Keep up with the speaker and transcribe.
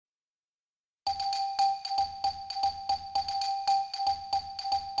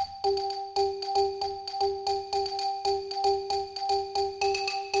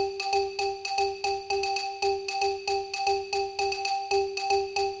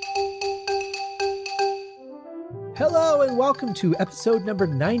Hello and welcome to episode number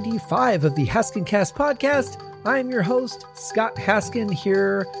 95 of the Haskincast podcast. I'm your host, Scott Haskin,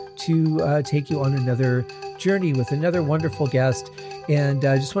 here to take you on another journey with another wonderful guest. And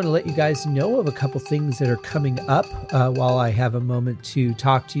I just want to let you guys know of a couple things that are coming up while I have a moment to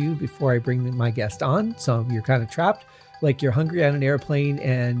talk to you before I bring my guest on. So you're kind of trapped, like you're hungry on an airplane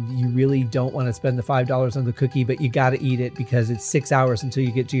and you really don't want to spend the $5 on the cookie, but you got to eat it because it's 6 hours until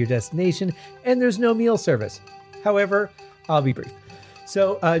you get to your destination and there's no meal service. However, I'll be brief.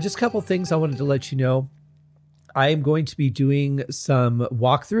 So just a couple things I wanted to let you know. I am going to be doing some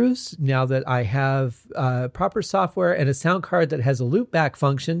walkthroughs now that I have proper software and a sound card that has a loopback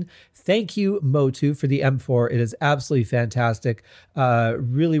function. Thank you, Motu, for the M4. It is absolutely fantastic.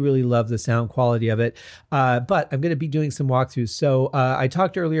 Really, really love the sound quality of it. But I'm going to be doing some walkthroughs. So I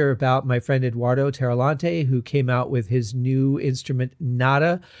talked earlier about my friend Eduardo Terralante, who came out with his new instrument,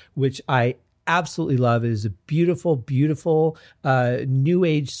 Nada, which I absolutely love. It is a beautiful, beautiful new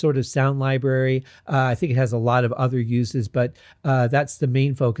age sort of sound library. I think it has a lot of other uses, but that's the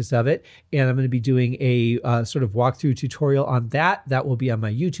main focus of it. And I'm going to be doing a sort of walkthrough tutorial on that. That will be on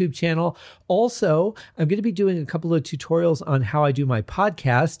my YouTube channel. Also, I'm going to be doing a couple of tutorials on how I do my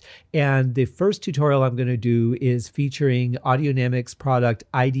podcast. And the first tutorial I'm going to do is featuring Audionamics product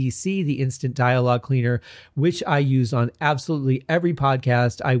IDC, the Instant Dialogue Cleaner, which I use on absolutely every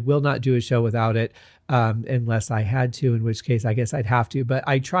podcast. I will not do a show without it unless I had to, in which case I guess I'd have to, but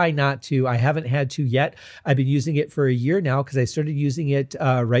I try not to. I haven't had to yet. I've been using it for a year now because I started using it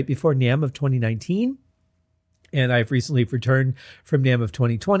right before NAMM of 2019. And I've recently returned from NAMM of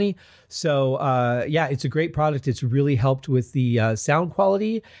 2020. So yeah, it's a great product. It's really helped with the sound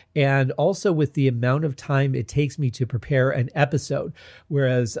quality and also with the amount of time it takes me to prepare an episode.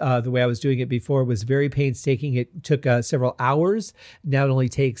 Whereas the way I was doing it before was very painstaking. It took several hours. Now it only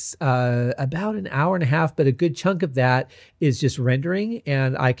takes about an hour and a half, but a good chunk of that is just rendering.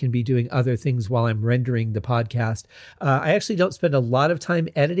 And I can be doing other things while I'm rendering the podcast. I actually don't spend a lot of time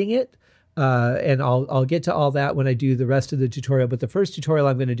editing it. And I'll get to all that when I do the rest of the tutorial. But the first tutorial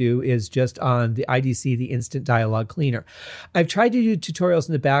I'm going to do is just on the IDC, the Instant Dialogue Cleaner. I've tried to do tutorials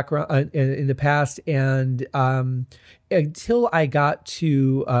in the background in the past, and until I got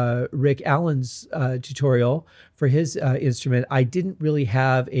to Rick Allen's tutorial for his instrument, I didn't really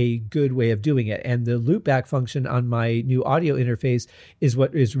have a good way of doing it. And the loopback function on my new audio interface is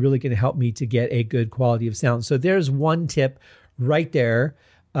what is really going to help me to get a good quality of sound. So there's one tip right there.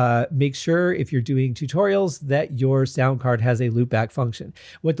 Make sure if you're doing tutorials that your sound card has a loopback function.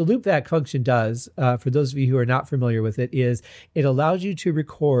 What the loopback function does, for those of you who are not familiar with it, is it allows you to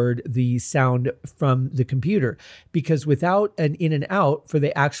record the sound from the computer, because without an in and out for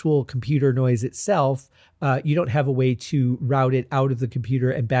the actual computer noise itself, you don't have a way to route it out of the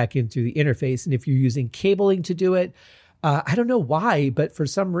computer and back in through the interface. And if you're using cabling to do it, I don't know why, but for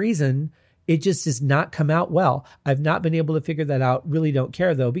some reason, it just does not come out well. I've not been able to figure that out. Really don't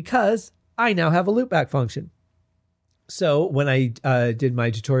care though, because I now have a loopback function. So when I did my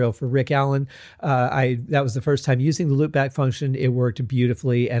tutorial for Rick Allen, that was the first time using the loopback function. It worked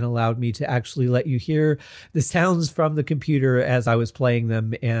beautifully and allowed me to actually let you hear the sounds from the computer as I was playing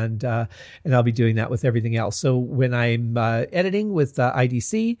them, and I'll be doing that with everything else. So when I'm editing with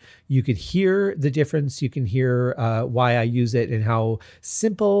IDC, you can hear the difference. You can hear why I use it and how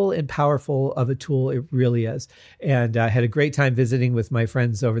simple and powerful of a tool it really is. And I had a great time visiting with my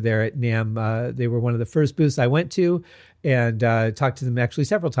friends over there at NAMM. They were one of the first booths I went to, and talked to them actually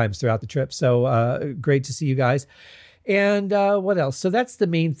several times throughout the trip. So great to see you guys. And what else? So that's the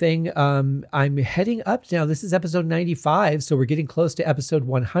main thing. I'm heading up now. This is episode 95. So we're getting close to episode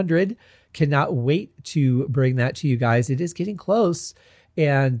 100. Cannot wait to bring that to you guys. It is getting close.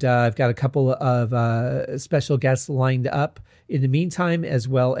 And I've got a couple of special guests lined up in the meantime, as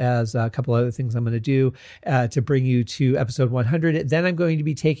well as a couple other things I'm going to do to bring you to episode 100. Then I'm going to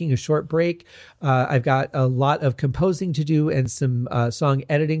be taking a short break. I've got a lot of composing to do and some song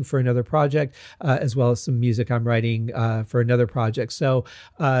editing for another project, as well as some music I'm writing for another project. So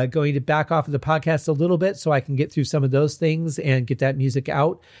going to back off of the podcast a little bit so I can get through some of those things and get that music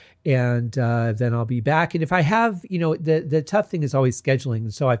out. And then I'll be back. And if I have, the tough thing is always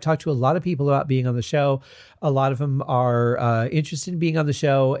scheduling. So I've talked to a lot of people about being on the show. A lot of them are interested in being on the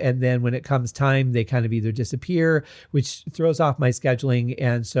show. And then when it comes time, they kind of either disappear, which throws off my scheduling.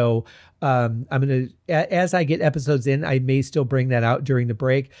 And so I'm going to, as I get episodes in, I may still bring that out during the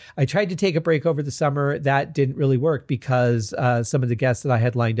break. I tried to take a break over the summer. That didn't really work because some of the guests that I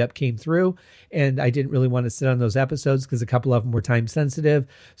had lined up came through, and I didn't really want to sit on those episodes because a couple of them were time sensitive.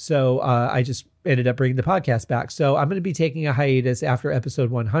 So I just ended up bringing the podcast back. So I'm going to be taking a hiatus after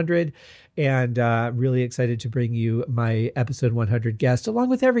episode 100, and really excited to bring you my episode 100 guest, along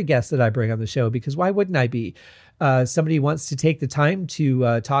with every guest that I bring on the show, because why wouldn't I be? Somebody wants to take the time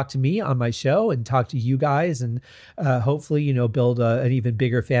to talk to me on my show and talk to you guys, and hopefully, build an even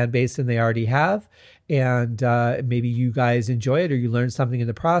bigger fan base than they already have. And maybe you guys enjoy it, or you learn something in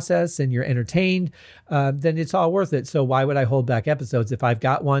the process and you're entertained, then it's all worth it. So why would I hold back episodes? If I've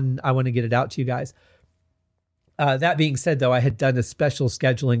got one, I want to get it out to you guys. That being said, though, I had done a special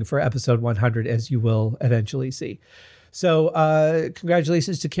scheduling for episode 100, as you will eventually see. So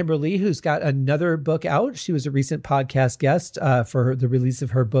congratulations to Kimberly, who's got another book out. She was a recent podcast guest for the release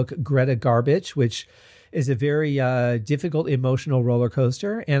of her book, Greta Garbage, which is a very difficult emotional roller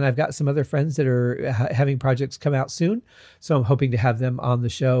coaster. And I've got some other friends that are having projects come out soon. So I'm hoping to have them on the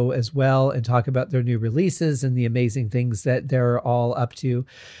show as well and talk about their new releases and the amazing things that they're all up to.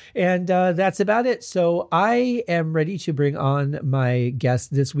 And that's about it. So I am ready to bring on my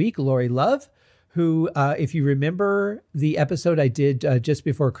guest this week, Laurie Love, who, if you remember the episode I did just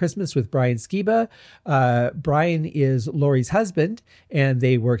before Christmas with Brian Skiba, Brian is Laurie's husband, and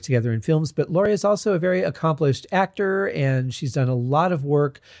they work together in films. But Laurie is also a very accomplished actor, and she's done a lot of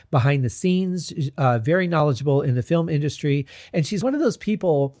work behind the scenes, very knowledgeable in the film industry. And she's one of those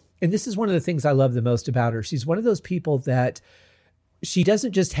people, and this is one of the things I love the most about her. She's one of those people that she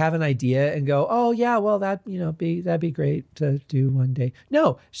doesn't just have an idea and go, oh yeah, well that'd be great to do one day.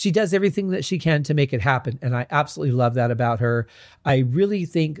 No, she does everything that she can to make it happen. And I absolutely love that about her. I really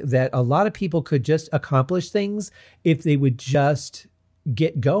think that a lot of people could just accomplish things if they would just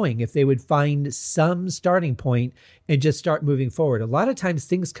get going, if they would find some starting point and just start moving forward. A lot of times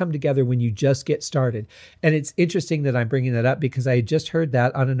things come together when you just get started. And it's interesting that I'm bringing that up because I had just heard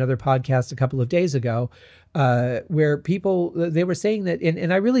that on another podcast a couple of days ago, where people, they were saying that,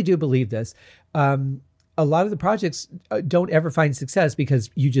 and I really do believe this, a lot of the projects don't ever find success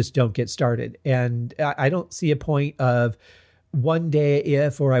because you just don't get started. And I don't see a point of one day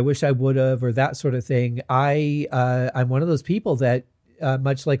if, or I wish I would have, or that sort of thing. I'm one of those people that,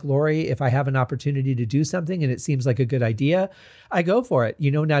 much like Laurie, if I have an opportunity to do something and it seems like a good idea, I go for it.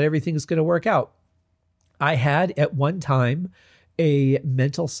 Not everything is going to work out. I had at one time a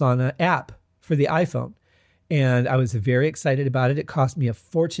mental sauna app for the iPhone, and I was very excited about it. It cost me a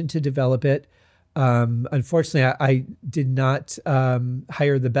fortune to develop it. Unfortunately, I did not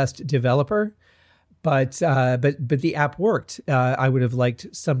hire the best developer, but the app worked. I would have liked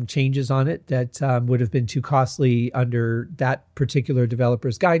some changes on it that would have been too costly under that particular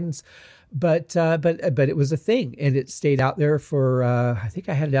developer's guidance. But it was a thing, and it stayed out there for I think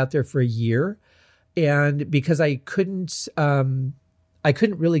I had it out there for a year, and because I couldn't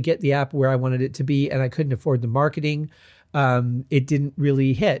really get the app where I wanted it to be, and I couldn't afford the marketing, it didn't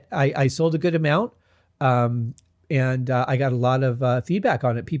really hit. I sold a good amount. And I got a lot of feedback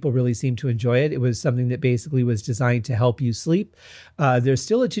on it. People really seemed to enjoy it. It was something that basically was designed to help you sleep. There's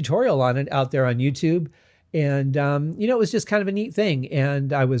still a tutorial on it out there on YouTube. And, it was just kind of a neat thing.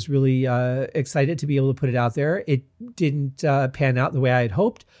 And I was really excited to be able to put it out there. It didn't pan out the way I had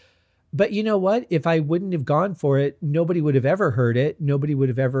hoped. But you know what? If I wouldn't have gone for it, nobody would have ever heard it. Nobody would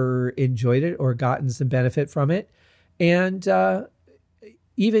have ever enjoyed it or gotten some benefit from it. And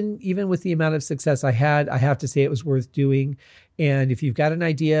even with the amount of success I had, I have to say it was worth doing. And if you've got an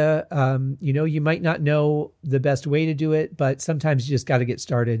idea, you might not know the best way to do it, but sometimes you just got to get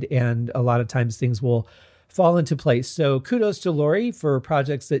started. And a lot of times things will fall into place. So kudos to Laurie for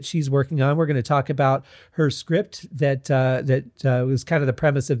projects that she's working on. We're going to talk about her script that was kind of the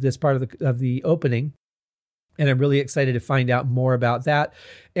premise of this part of the opening. And I'm really excited to find out more about that.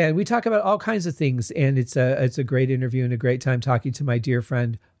 And we talk about all kinds of things. And it's a great interview and a great time talking to my dear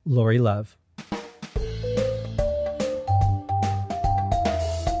friend, Laurie Love.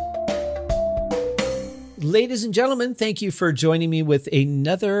 Ladies and gentlemen, thank you for joining me with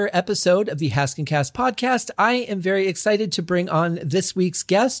another episode of the Haskincast podcast. I am very excited to bring on this week's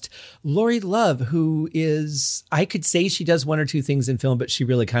guest, Laurie Love, who is, I could say she does one or two things in film, but she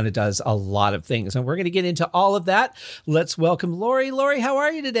really kind of does a lot of things. And we're going to get into all of that. Let's welcome Laurie. Laurie, how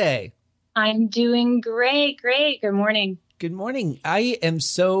are you today? I'm doing great. Good morning. Good morning. I am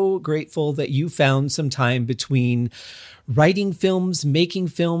so grateful that you found some time between writing films, making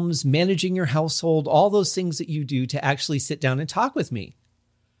films, managing your household, all those things that you do to actually sit down and talk with me.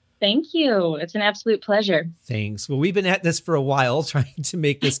 Thank you. It's an absolute pleasure. Thanks. Well, we've been at this for a while trying to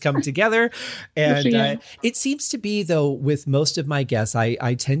make this come together. And it seems to be, though, with most of my guests,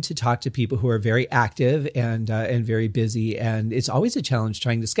 I tend to talk to people who are very active and very busy. And it's always a challenge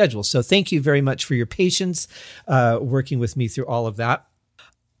trying to schedule. So thank you very much for your patience working with me through all of that.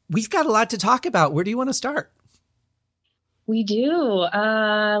 we've got a lot to talk about. Where do you want to start? We do.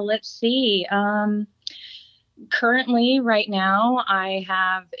 Let's see. Currently, right now, I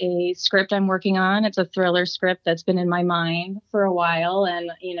have a script I'm working on. It's a thriller script that's been in my mind for a while. And,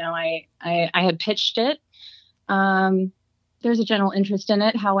 I had pitched it. There's a general interest in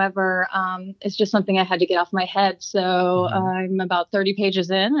it. However, it's just something I had to get off my head. So I'm about 30 pages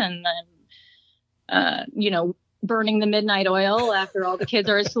in, and I'm, burning the midnight oil after all the kids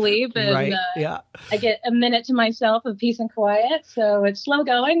are asleep. And Right. Yeah. I get a minute to myself of peace and quiet. So it's slow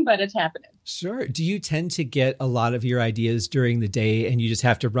going, but it's happening. Sure. Do you tend to get a lot of your ideas during the day and you just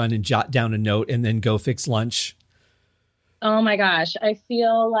have to run and jot down a note and then go fix lunch? Oh my gosh. I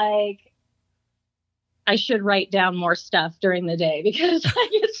feel like I should write down more stuff during the day because I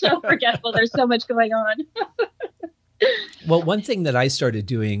get so forgetful. There's so much going on. Well, one thing that I started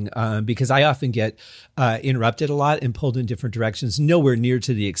doing, because I often get interrupted a lot and pulled in different directions, nowhere near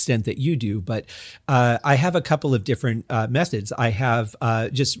to the extent that you do, but I have a couple of different methods. I have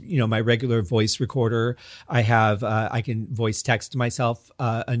just, my regular voice recorder. I have, I can voice text myself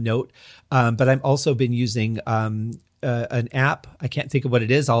a note, but I've also been using an app. I can't think of what it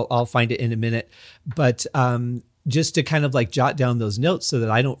is. I'll find it in a minute, but just to kind of like jot down those notes so that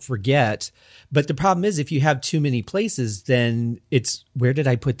I don't forget. But the problem is if you have too many places, then it's, where did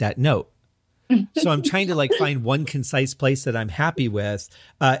I put that note? So I'm trying to like find one concise place that I'm happy with.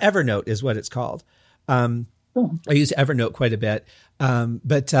 Evernote is what it's called. I use Evernote quite a bit.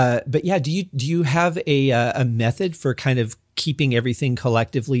 But yeah, do you have a method for kind of keeping everything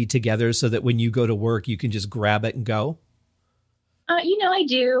collectively together so that when you go to work, you can just grab it and go? I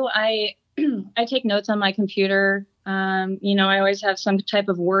do. I take notes on my computer. I always have some type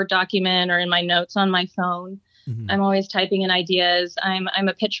of Word document or in my notes on my phone. Mm-hmm. I'm always typing in ideas. I'm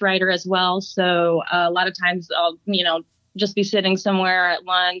a pitch writer as well. So a lot of times I'll, just be sitting somewhere at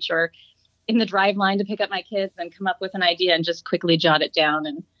lunch or in the drive line to pick up my kids and come up with an idea and just quickly jot it down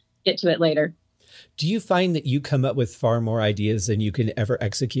and get to it later. Do you find that you come up with far more ideas than you can ever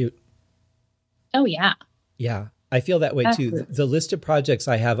execute? Oh, yeah. Yeah. I feel that way too. The list of projects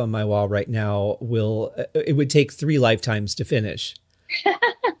I have on my wall right now it would take 3 lifetimes to finish.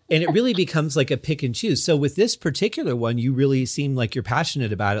 And it really becomes like a pick and choose. So with this particular one, you really seem like you're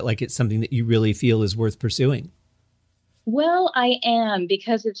passionate about it, like it's something that you really feel is worth pursuing. Well, I am,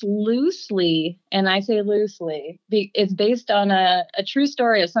 because it's loosely, and I say loosely, it's based on a true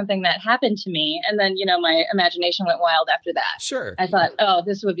story of something that happened to me. And then, my imagination went wild after that. Sure. I thought,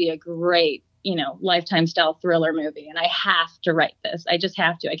 this would be a great Lifetime style thriller movie. And I have to write this. I just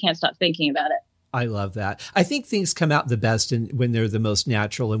have to. I can't stop thinking about it. I love that. I think things come out the best when they're the most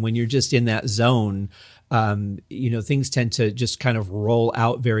natural. And when you're just in that zone, things tend to just kind of roll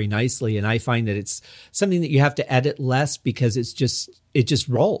out very nicely. And I find that it's something that you have to edit less because it just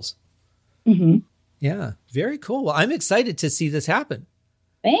rolls. Mm-hmm. Yeah. Very cool. Well, I'm excited to see this happen.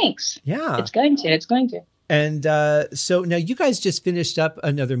 Thanks. Yeah. It's going to. And so now you guys just finished up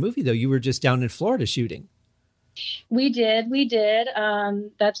another movie, though. You were just down in Florida shooting. We did.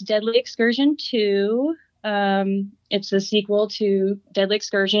 That's Deadly Excursion 2. It's a sequel to Deadly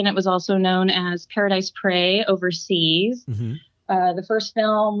Excursion. It was also known as Paradise Prey overseas. Mm-hmm. The first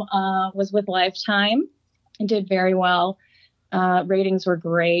film was with Lifetime and did very well. Ratings were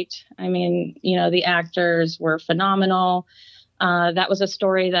great. I mean, the actors were phenomenal. That was a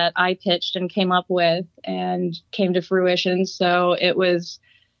story that I pitched and came up with and came to fruition. So it was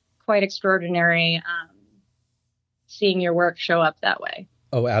quite extraordinary seeing your work show up that way.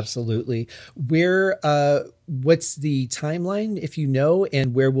 Oh, absolutely. What's the timeline, if you know,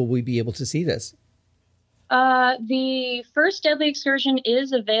 and where will we be able to see this? The first Deadly Excursion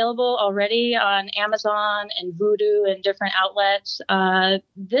is available already on Amazon and Vudu and different outlets.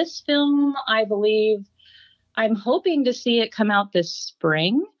 This film, I believe, I'm hoping to see it come out this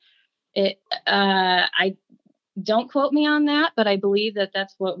spring. I don't quote me on that, but I believe that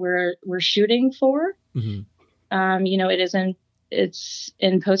that's what we're shooting for. Mm-hmm. It's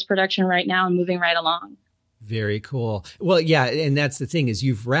in post-production right now and moving right along. Very cool. Well, yeah. And that's the thing is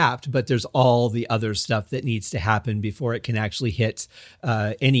you've wrapped, but there's all the other stuff that needs to happen before it can actually hit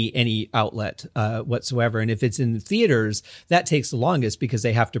any outlet whatsoever. And if it's in theaters, that takes the longest because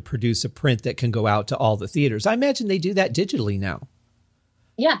they have to produce a print that can go out to all the theaters. I imagine they do that digitally now.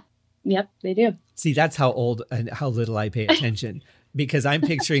 Yeah. Yep, they do. See, that's how old and how little I pay attention. Because I'm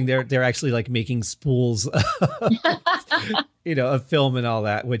picturing they're actually like making spools, of film and all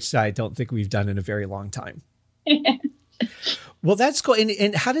that, which I don't think we've done in a very long time. Well, that's cool.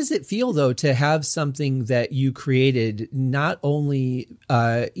 And how does it feel though to have something that you created not only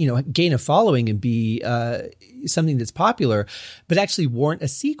gain a following and be something that's popular, but actually warrant a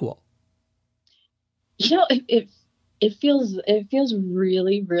sequel? It feels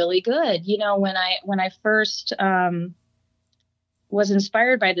really, really good. When I first was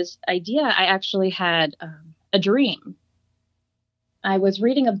inspired by this idea, I actually had a dream. I was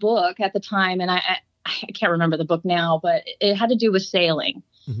reading a book at the time, and I can't remember the book now, but it had to do with sailing.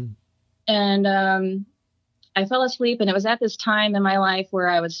 Mm-hmm. And I fell asleep, and it was at this time in my life where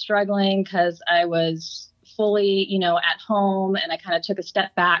I was struggling because I was fully, at home, and I kind of took a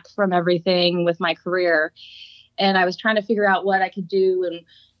step back from everything with my career. And I was trying to figure out what I could do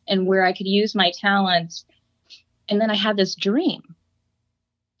and where I could use my talents. And then I had this dream.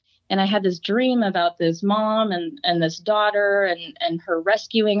 And I had this dream about this mom and this daughter and her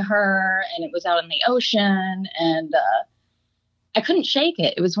rescuing her. And it was out in the ocean. And I couldn't shake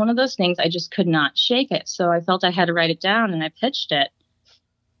it. It was one of those things I just could not shake it. So I felt I had to write it down, and I pitched it.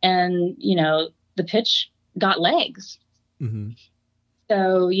 And, the pitch got legs. Mm-hmm.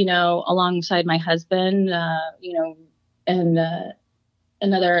 So, alongside my husband, and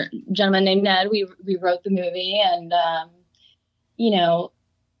another gentleman named Ned, we wrote the movie, and,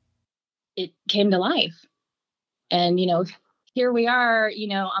 it came to life. And, here we are,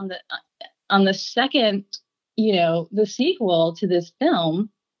 on the second, the sequel to this film.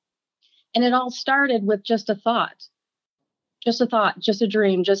 And it all started with just a thought, just a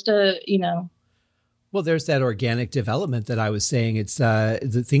dream, Well, there's that organic development that I was saying. It's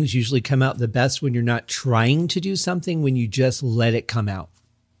the things usually come out the best when you're not trying to do something, when you just let it come out.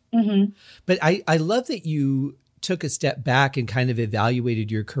 Mm-hmm. But I love that you took a step back and kind of evaluated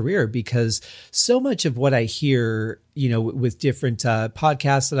your career, because so much of what I hear, with different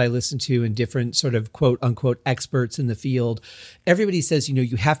podcasts that I listen to and different sort of quote unquote experts in the field, everybody says,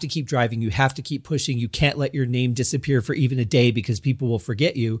 you have to keep driving, you have to keep pushing, you can't let your name disappear for even a day because people will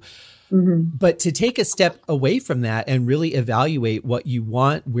forget you. Mm-hmm. But to take a step away from that and really evaluate what you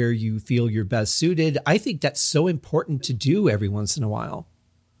want, where you feel you're best suited, I think that's so important to do every once in a while.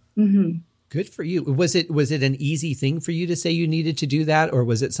 Mm-hmm. Good for you. Was it an easy thing for you to say you needed to do that, or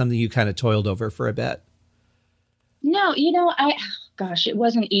was it something you kind of toiled over for a bit? No, it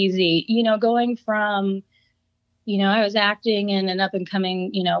wasn't easy. Going from, I was acting in an up and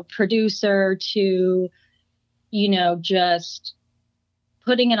coming, producer to, just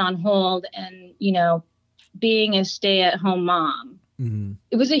putting it on hold and, being a stay-at-home mom. Mm-hmm.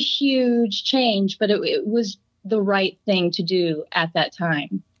 It was a huge change, but it was the right thing to do at that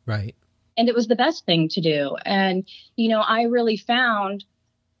time. Right. And it was the best thing to do. And, I really found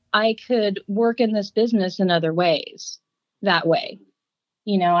I could work in this business in other ways that way.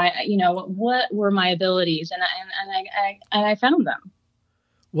 What were my abilities? And I found them.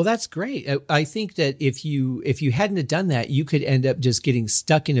 Well, that's great. I think that if you hadn't have done that, you could end up just getting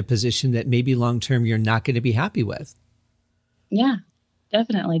stuck in a position that maybe long-term you're not going to be happy with. Yeah,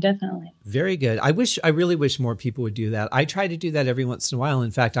 definitely. Very good. I really wish more people would do that. I try to do that every once in a while.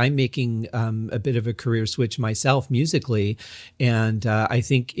 In fact, I'm making a bit of a career switch myself musically. And I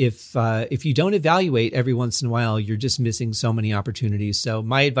think if you don't evaluate every once in a while, you're just missing so many opportunities. So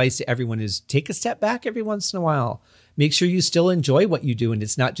my advice to everyone is take a step back every once in a while. Make sure you still enjoy what you do, and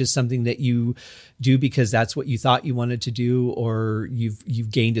it's not just something that you do because that's what you thought you wanted to do, or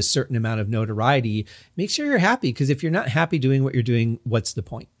you've gained a certain amount of notoriety. Make sure you're happy, because if you're not happy doing what you're doing, what's the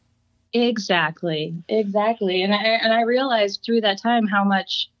point? Exactly. And I realized through that time how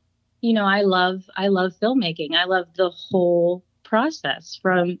much, I love filmmaking. I love the whole process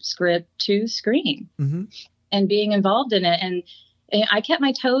from script to screen, mm-hmm. and being involved in it. And I kept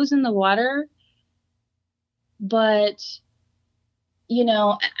my toes in the water. But,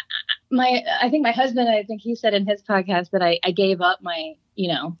 I think my husband, he said in his podcast that I gave up my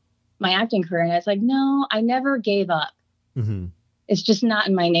acting career. And I was like, no, I never gave up. Mm-hmm. It's just not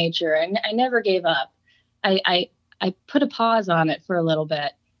in my nature. And I never gave up. I put a pause on it for a little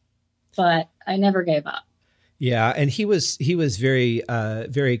bit, but I never gave up. Yeah. And he was very,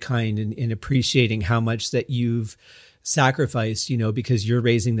 very kind in appreciating how much that you've sacrificed, because you're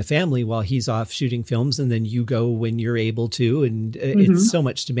raising the family while he's off shooting films, and then you go when you're able to, and mm-hmm. it's so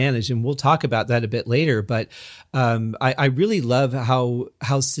much to manage. And we'll talk about that a bit later. But I really love how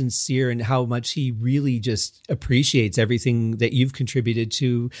sincere and how much he really just appreciates everything that you've contributed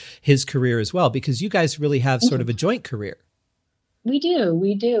to his career as well, because you guys really have sort of a joint career. We do.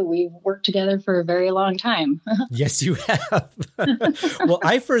 We've worked together for a very long time. Yes, you have. Well,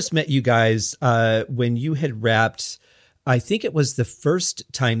 I first met you guys when you had wrapped, I think it was the first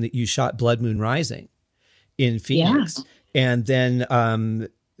time that you shot Blood Moon Rising in Phoenix. And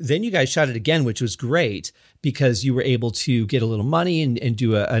then you guys shot it again, which was great because you were able to get a little money and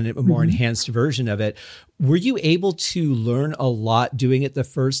do a more enhanced version of it. Were you able to learn a lot doing it the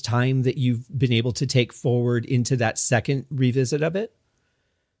first time that you've been able to take forward into that second revisit of it?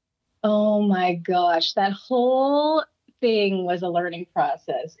 Oh my gosh, that whole thing was a learning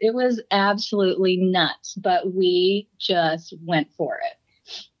process. It was absolutely nuts, but we just went for it.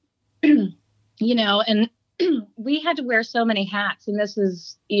 And we had to wear so many hats, and this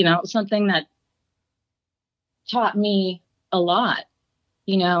is, something that taught me a lot,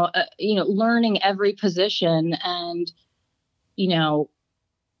 learning every position and,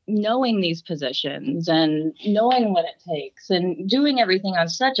 knowing these positions and knowing what it takes and doing everything on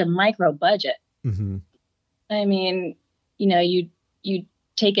such a micro budget. Mm-hmm. I mean, you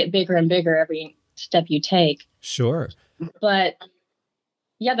take it bigger and bigger every step you take. Sure. But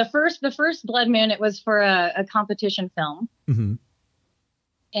yeah, the first Blood Moon, it was for a competition film. Mm-hmm.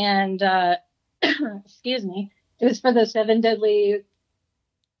 And, excuse me, it was for the Seven Deadly.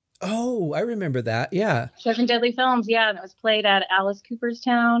 Oh, I remember that. Yeah. Seven Deadly Films. Yeah. And it was played at Alice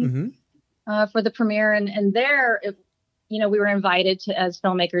Cooperstown for the premiere. And there, we were invited as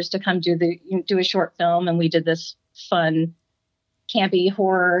filmmakers to come do a short film. And we did this fun, campy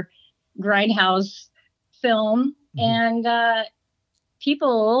horror grindhouse film. Mm-hmm. And,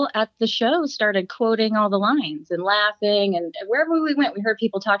 people at the show started quoting all the lines and laughing, and wherever we went, we heard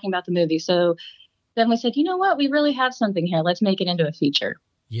people talking about the movie. So then we said, you know what, we really have something here. Let's make it into a feature.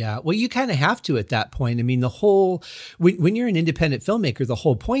 Yeah. Well, you kind of have to at that point. I mean, when you're an independent filmmaker, the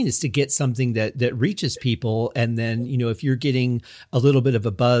whole point is to get something that reaches people. And then, if you're getting a little bit of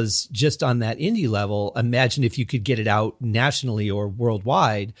a buzz just on that indie level, imagine if you could get it out nationally or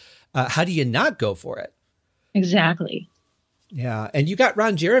worldwide. How do you not go for it? Exactly. Yeah, and you got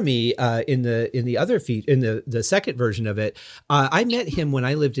Ron Jeremy in the other in the second version of it. I met him when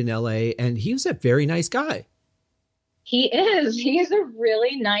I lived in LA, and he was a very nice guy. He is. He's a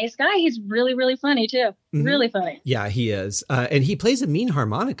really nice guy. He's really, really funny too. Mm-hmm. Really funny. Yeah, he is, and he plays a mean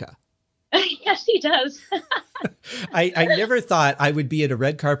harmonica. Yes, he does. I never thought I would be at a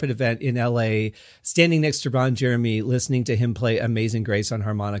red carpet event in LA, standing next to Ron Jeremy, listening to him play Amazing Grace on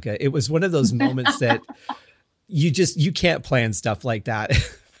harmonica. It was one of those moments that. You can't plan stuff like that.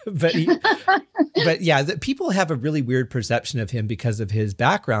 but yeah, people have a really weird perception of him because of his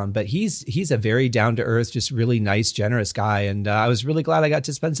background, but he's a very down to earth, just really nice, generous guy. And I was really glad I got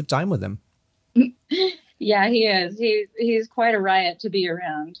to spend some time with him. Yeah, he is. He's quite a riot to be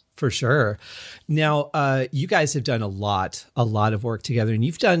around. For sure. Now, you guys have done a lot of work together, and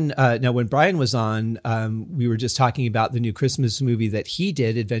you've done, now when Brian was on, we were just talking about the new Christmas movie that he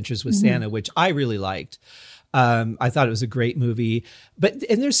did, Adventures with Santa, which I really liked. I thought it was a great movie,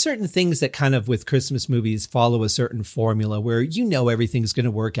 and there's certain things that kind of with Christmas movies follow a certain formula where everything's going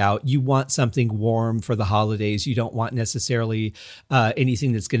to work out. You want something warm for the holidays. You don't want necessarily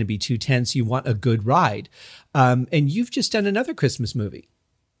anything that's going to be too tense. You want a good ride. And you've just done another Christmas movie.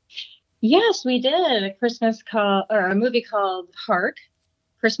 Yes, we did a movie called Hark,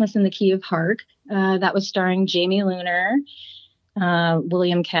 Christmas in the Key of Hark. That was starring Jamie Luner.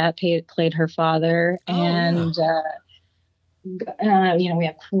 William Catt played her father, and we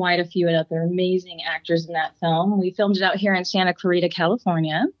have quite a few other amazing actors in that film. We filmed it out here in Santa Clarita,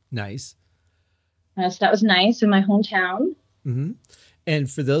 California. Nice. So that was nice in my hometown. Mm-hmm. And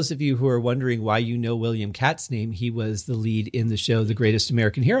for those of you who are wondering why you know William Catt's name, he was the lead in the show The Greatest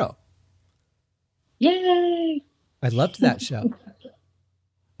American Hero. Yay! I loved that show.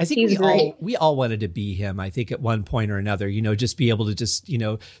 I think we all wanted to be him, I think, at one point or another, just be able to just,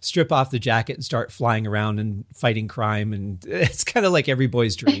 strip off the jacket and start flying around and fighting crime. And it's kind of like every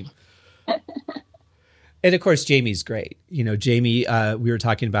boy's dream. And of course, Jamie's great. Jamie, we were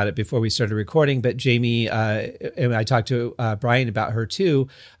talking about it before we started recording, but Jamie, and I talked to Brian about her too,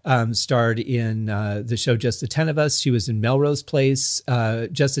 starred in the show Just the 10 of Us. She was in Melrose Place.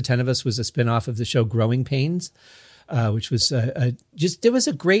 Just the 10 of Us was a spinoff of the show Growing Pains. Which was it was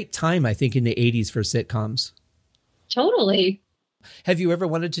a great time, I think, in the 80s for sitcoms. Totally. Have you ever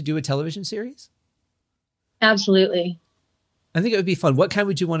wanted to do a television series? Absolutely. I think it would be fun. What kind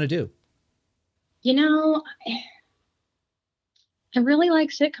would you want to do? I really like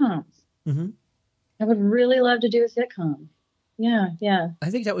sitcoms. Mm-hmm. I would really love to do a sitcom. Yeah. I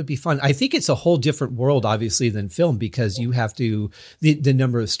think that would be fun. I think it's a whole different world, obviously, than film, because you have to, the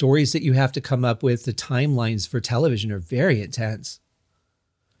number of stories that you have to come up with, the timelines for television are very intense.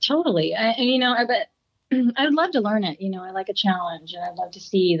 Totally. But I'd love to learn it. I like a challenge, and I'd love to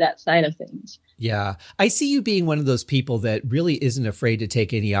see that side of things. Yeah. I see you being one of those people that really isn't afraid to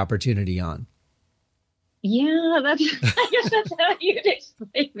take any opportunity on. Yeah, that's, I guess that's how you'd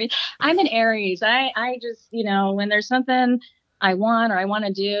explain me. I'm an Aries. I just, when there's something I want or I want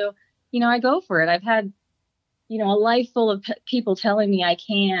to do, I go for it. I've had, a life full of people telling me I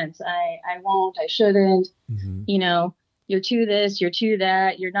can't, I won't, I shouldn't, you're too this, you're too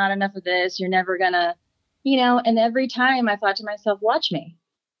that, you're not enough of this, you're never gonna, and every time I thought to myself, watch me,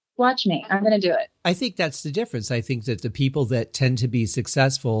 I'm going to do it. I think that's the difference. I think that the people that tend to be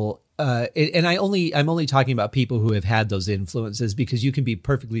successful, and I'm only talking about people who have had those influences, because you can be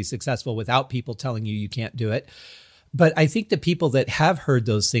perfectly successful without people telling you can't do it. But I think the people that have heard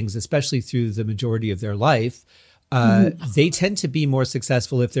those things, especially through the majority of their life, they tend to be more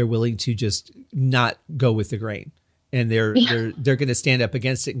successful if they're willing to just not go with the grain, and they're going to stand up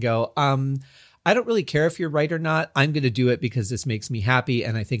against it and go, I don't really care if you're right or not. I'm going to do it because this makes me happy,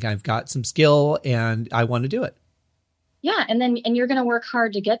 and I think I've got some skill and I want to do it. Yeah, and you're going to work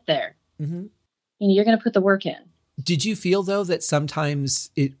hard to get there. Mm-hmm. You're going to put the work in. Did you feel though that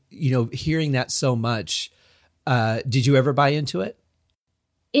sometimes hearing that so much, did you ever buy into it?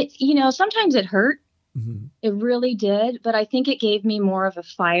 Sometimes it hurt. Mm-hmm. It really did, but I think it gave me more of a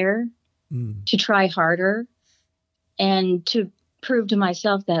fire to try harder and to prove to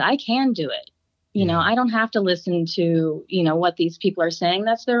myself that I can do it. I don't have to listen to, what these people are saying.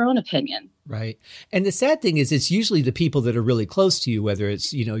 That's their own opinion. Right. And the sad thing is, it's usually the people that are really close to you, whether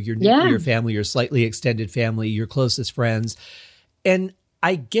it's, your nuclear family, your slightly extended family, your closest friends. And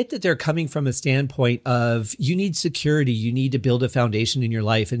I get that they're coming from a standpoint of, you need security, you need to build a foundation in your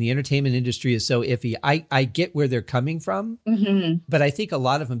life. And the entertainment industry is so iffy. I get where they're coming from, but I think a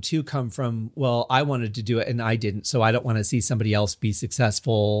lot of them too come from, well, I wanted to do it and I didn't. So I don't want to see somebody else be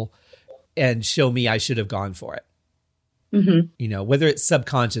successful and show me I should have gone for it. Mm-hmm. Whether it's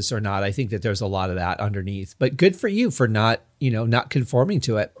subconscious or not, I think that there's a lot of that underneath, but good for you for not conforming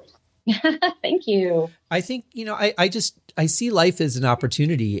to it. Thank you. I think, I see life as an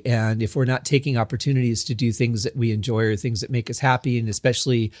opportunity. And if we're not taking opportunities to do things that we enjoy or things that make us happy, and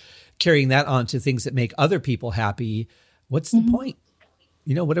especially carrying that on to things that make other people happy, what's the point?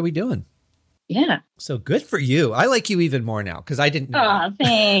 What are we doing? Yeah. So good for you. I like you even more now because I didn't know. Oh,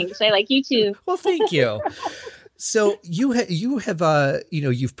 thanks. I like you too. Well, thank you. So you have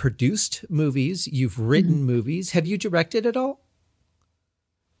you've produced movies, you've written movies. Have you directed at all?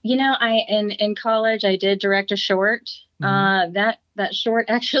 In college I did direct a short. That short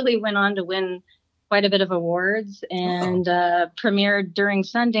actually went on to win quite a bit of awards and premiered during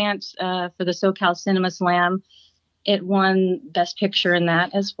Sundance for the SoCal Cinema Slam. It won Best Picture in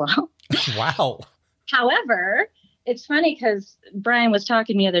that as well. Wow. However, it's funny because Brian was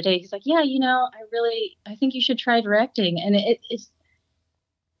talking to me the other day. He's like, yeah, I think you should try directing. And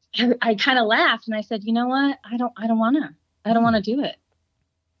I kind of laughed and I said, you know what? I don't want to do it.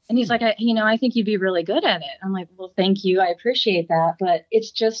 And he's like, I think you'd be really good at it. I'm like, well, thank you. I appreciate that. But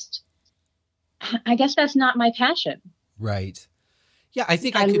it's just, I guess that's not my passion. Right. Yeah. I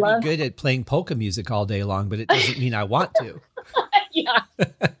think I could be good at playing polka music all day long, but it doesn't mean I want to. Yeah.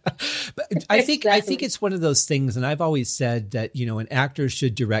 But I think it's one of those things. And I've always said that, an actor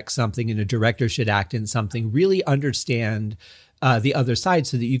should direct something and a director should act in something, really understand the other side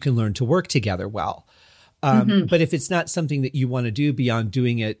so that you can learn to work together well. But if it's not something that you want to do beyond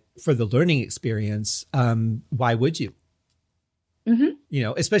doing it for the learning experience, why would you?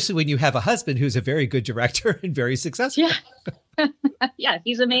 Mm-hmm. Especially when you have a husband who's a very good director and very successful. Yeah. Yeah,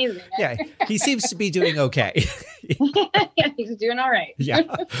 he's amazing. Yeah, he seems to be doing okay. Yeah, he's doing all right. Yeah,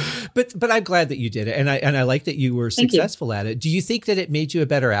 but I'm glad that you did it, and I like that you were successful at it. Do you think that it made you a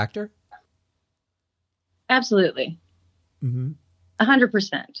better actor? Absolutely.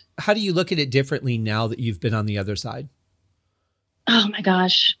 100%. How do you look at it differently now that you've been on the other side? Oh my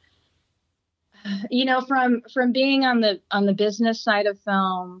gosh. From being on the business side of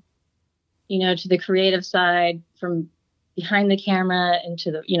film, to the creative side, from behind the camera and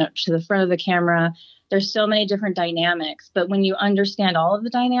to the front of the camera, there's so many different dynamics. But when you understand all of the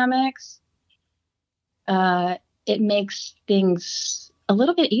dynamics, it makes things a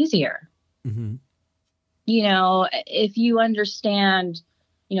little bit easier. Mm-hmm. If you understand,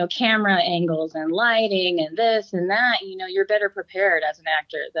 camera angles and lighting and this and that, you're better prepared as an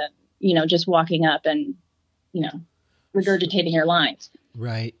actor than, just walking up and, regurgitating your lines.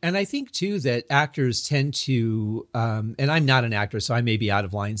 Right. And I think too that actors tend to, and I'm not an actor, so I may be out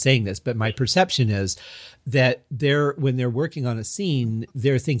of line saying this, but my perception is that when they're working on a scene,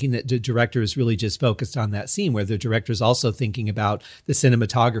 they're thinking that the director is really just focused on that scene, where the director is also thinking about the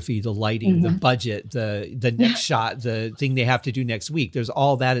cinematography, the lighting, the budget, the next shot, the thing they have to do next week. There's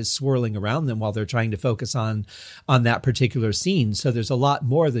all that is swirling around them while they're trying to focus on that particular scene. So there's a lot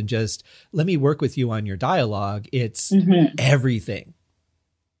more than just, let me work with you on your dialogue. It's everything.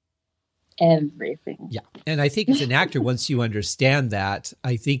 Everything. Yeah. And I think as an actor, once you understand that,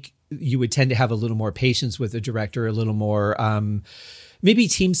 I think you would tend to have a little more patience with the director, a little more, maybe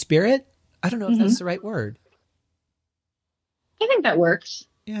team spirit. I don't know if that's the right word. I think that works.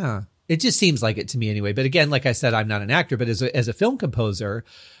 Yeah. It just seems like it to me anyway. But again, like I said, I'm not an actor, but as a film composer,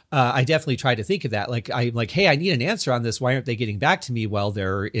 I definitely try to think of that. Like, I'm like, hey, I need an answer on this. Why aren't they getting back to me while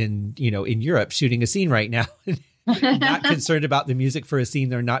they're in Europe shooting a scene right now? Not concerned about the music for a scene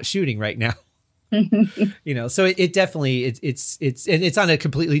they're not shooting right now. So it definitely, it's on a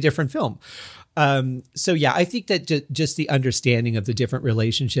completely different film. So yeah, I think that just the understanding of the different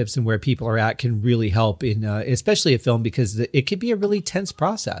relationships and where people are at can really help in, especially a film, because it could be a really tense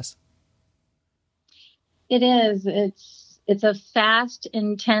process. It is. It's a fast,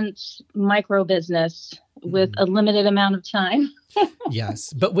 intense micro business with a limited amount of time.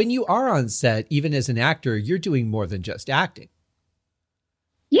 Yes. But when you are on set, even as an actor, you're doing more than just acting.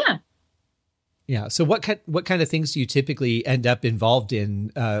 Yeah. Yeah. So what kind of things do you typically end up involved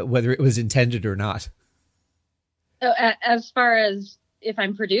in, whether it was intended or not? So, as far as if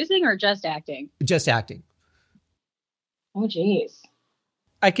I'm producing or just acting? Just acting. Oh, geez.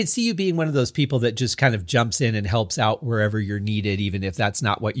 I could see you being one of those people that just kind of jumps in and helps out wherever you're needed, even if that's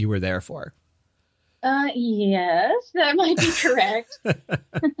not what you were there for. Yes, that might be correct.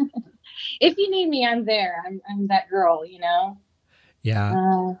 If you need me, I'm there. I'm that girl,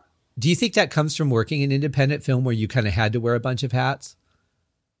 Yeah. Do you think that comes from working in independent film where you kind of had to wear a bunch of hats?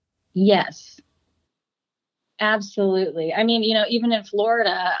 Yes, absolutely. I mean, even in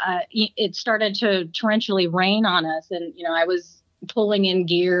Florida, it started to torrentially rain on us, and, I was pulling in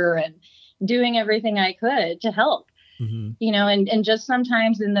gear and doing everything I could to help, and just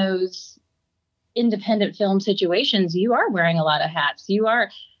sometimes in those independent film situations, you are wearing a lot of hats. You are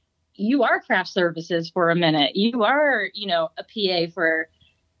craft services for a minute. You are, a PA for,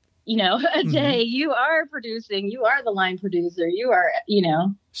 a day. You are producing. You are the line producer. You are,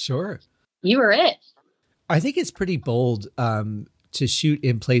 Sure. You are it. I think it's pretty bold to shoot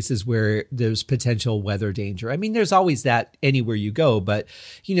in places where there's potential weather danger. I mean, there's always that anywhere you go, but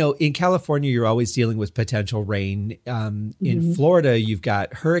in California, you're always dealing with potential rain. In Florida, you've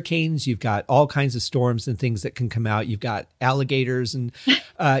got hurricanes, you've got all kinds of storms and things that can come out. You've got alligators, and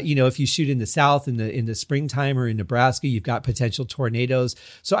if you shoot in the South in the springtime or in Nebraska, you've got potential tornadoes.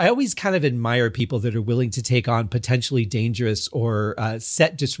 So I always kind of admire people that are willing to take on potentially dangerous or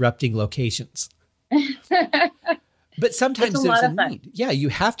set disrupting locations. But sometimes there's a need. Yeah, you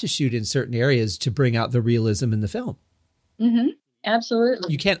have to shoot in certain areas to bring out the realism in the film.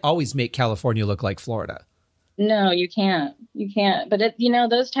 Absolutely. You can't always make California look like Florida. No, you can't. You can't. But,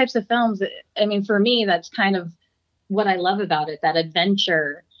 those types of films, I mean, for me, that's kind of what I love about it, that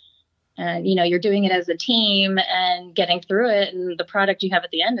adventure. And, you're doing it as a team and getting through it. And the product you have at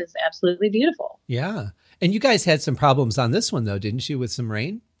the end is absolutely beautiful. Yeah. And you guys had some problems on this one, though, didn't you, with some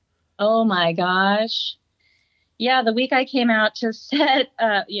rain? Oh, my gosh. Yeah, the week I came out to set,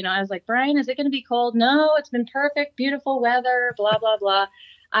 I was like, Brian, is it going to be cold? No, it's been perfect, beautiful weather, blah, blah, blah.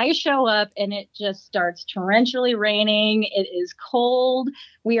 I show up and it just starts torrentially raining. It is cold.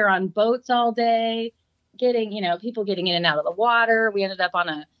 We are on boats all day, getting, people getting in and out of the water. We ended up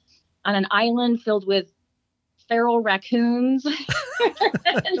on an island filled with feral raccoons,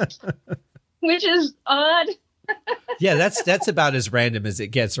 which is odd. Yeah, that's about as random as it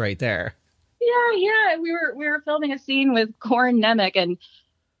gets right there. Yeah. We were filming a scene with Corin Nemec, and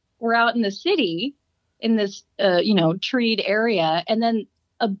we're out in the city in this, treed area. And then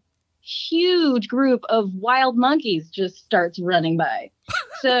a huge group of wild monkeys just starts running by.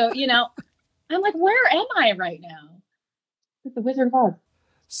 So, I'm like, where am I right now? It's the Wizard of Oz.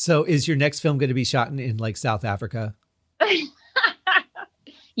 So is your next film going to be shot in like South Africa?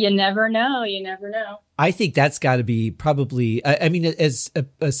 You never know. You never know. I think that's got to be probably,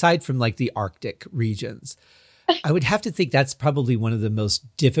 aside from like the Arctic regions, I would have to think that's probably one of the most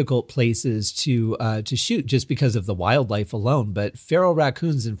difficult places to shoot just because of the wildlife alone. But feral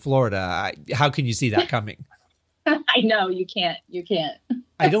raccoons in Florida, how can you see that coming? I know, you can't.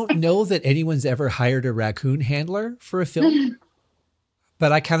 I don't know that anyone's ever hired a raccoon handler for a film,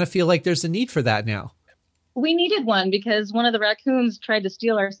 but I kind of feel like there's a need for that now. We needed one because one of the raccoons tried to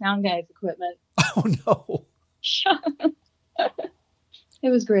steal our sound guy's equipment. Oh no. It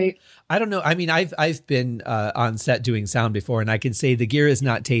was great. I don't know. I mean, I've been on set doing sound before, and I can say the gear is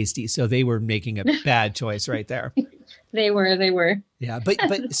not tasty. So they were making a bad choice right there. They were. Yeah,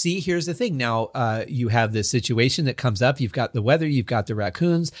 but see, here's the thing. Now you have this situation that comes up. You've got the weather, you've got the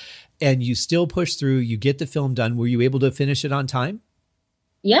raccoons, and you still push through. You get the film done. Were you able to finish it on time?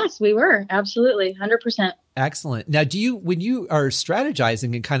 Yes, we were. Absolutely. 100%. Excellent. Now, when you are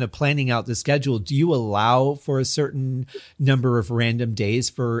strategizing and kind of planning out the schedule, do you allow for a certain number of random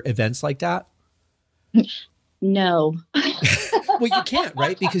days for events like that? No. Well, you can't,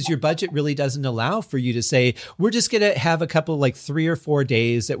 right? Because your budget really doesn't allow for you to say, we're just going to have a couple, like 3 or 4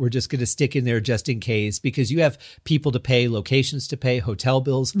 days that we're just going to stick in there just in case, because you have people to pay, locations to pay, hotel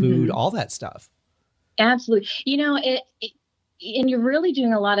bills, food, all that stuff. Absolutely. And you're really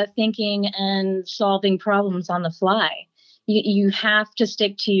doing a lot of thinking and solving problems on the fly. You have to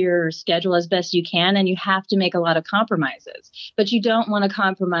stick to your schedule as best you can, and you have to make a lot of compromises, but you don't want to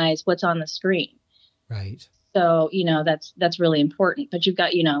compromise what's on the screen. Right. So, that's really important, but you've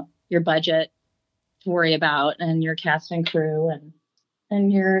got, your budget to worry about, and your cast and crew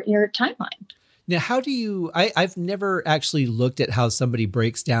and your timeline. Now, how do you, I've never actually looked at how somebody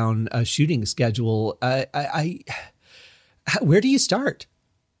breaks down a shooting schedule. Where do you start?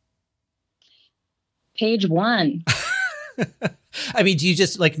 Page 1. I mean, do you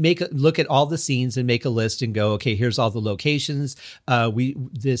just like look at all the scenes and make a list and go, okay, here's all the locations.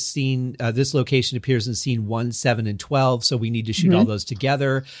 This location appears in scene 1, 7, and 12. So we need to shoot all those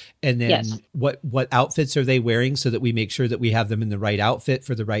together. And then what outfits are they wearing so that we make sure that we have them in the right outfit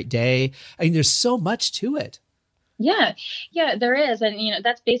for the right day? I mean, there's so much to it. Yeah, there is. And,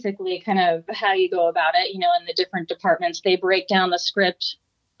 that's basically kind of how you go about it. In the different departments, they break down the script,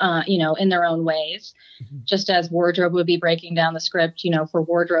 in their own ways, just as wardrobe would be breaking down the script, for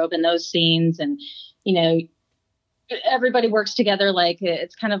wardrobe in those scenes. And, everybody works together. Like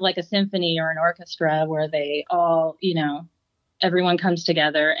it's kind of like a symphony or an orchestra where they all, everyone comes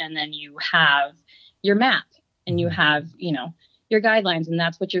together, and then you have your map and you have, your guidelines, and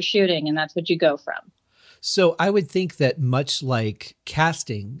that's what you're shooting, and that's what you go from. So I would think that much like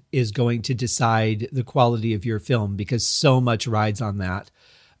casting is going to decide the quality of your film, because so much rides on that.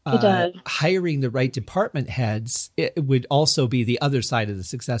 It does. Hiring the right department heads, it would also be the other side of the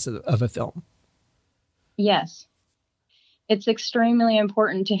success of a film. Yes. It's extremely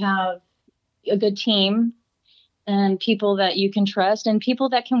important to have a good team and people that you can trust and people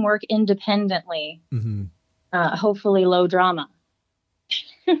that can work independently. Hopefully low drama.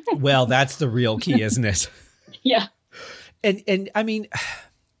 Well, that's the real key, isn't it? Yeah. And I mean,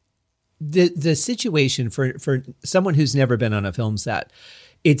 the situation for someone who's never been on a film set,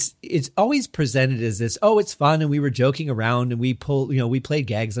 it's always presented as this, oh, it's fun and we were joking around and we played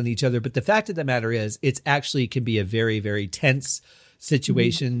gags on each other. But the fact of the matter is, it's actually can be a very, very tense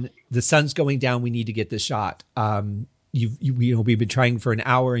situation. The sun's going down. We need to get this shot. We've been trying for an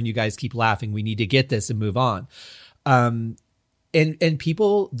hour and you guys keep laughing. We need to get this and move on. And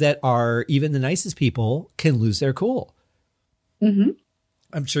people that are even the nicest people can lose their cool.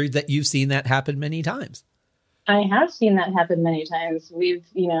 I'm sure that you've seen that happen many times. I have seen that happen many times. We've,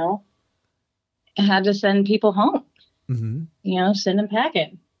 had to send people home, send them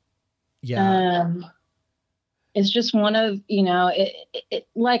packing. Yeah. It's just one of,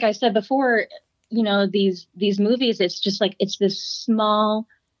 like I said before, these movies, it's just like, it's this small,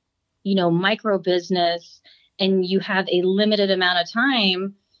 micro business, and you have a limited amount of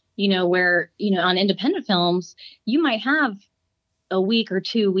time, where, on independent films, you might have a week or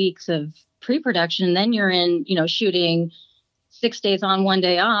 2 weeks of pre-production, and then you're in, shooting 6 days on, 1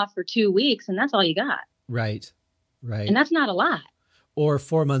 day off for 2 weeks, and that's all you got. Right. And that's not a lot. Or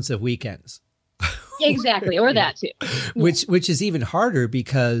 4 months of weekends. Exactly. Or that too. Which is even harder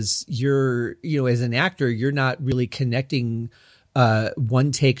because you're, as an actor, you're not really connecting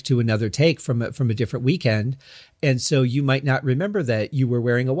one take to another take from a different weekend. And so you might not remember that you were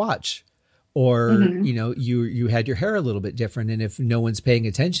wearing a watch, or, you had your hair a little bit different. And if no one's paying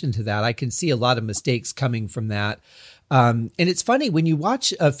attention to that, I can see a lot of mistakes coming from that. And it's funny when you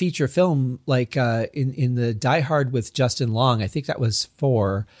watch a feature film, like in the Die Hard with Justin Long, I think that was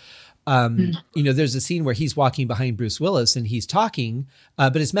 4. There's a scene where he's walking behind Bruce Willis and he's talking,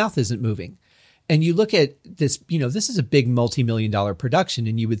 but his mouth isn't moving. And you look at this, this is a big multi-million-dollar production,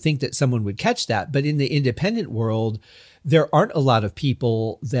 and you would think that someone would catch that. But in the independent world, there aren't a lot of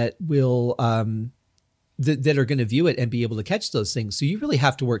people that will, that are going to view it and be able to catch those things. So you really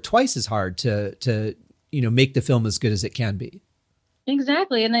have to work twice as hard to make the film as good as it can be.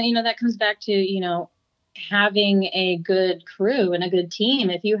 Exactly. And then, that comes back to, having a good crew and a good team.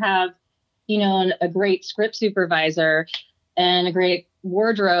 If you have, a great script supervisor and a great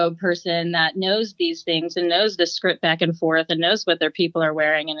wardrobe person that knows these things and knows the script back and forth and knows what their people are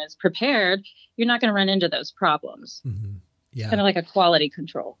wearing and is prepared, you're not going to run into those problems. Mm-hmm. Yeah. Kind of like a quality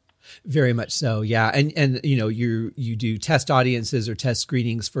control. Very much so. Yeah. And, you do test audiences or test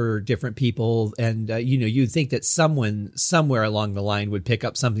screenings for different people. And, you'd think that someone somewhere along the line would pick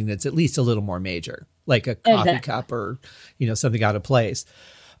up something that's at least a little more major, like a coffee cup or, something out of place.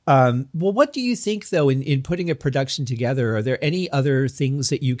 Well, what do you think, though, in putting a production together? Are there any other things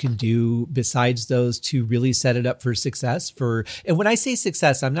that you can do besides those to really set it up for success? And when I say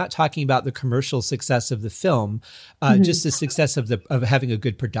success, I'm not talking about the commercial success of the film, just the success of having a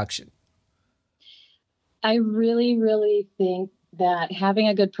good production. I really, really think that having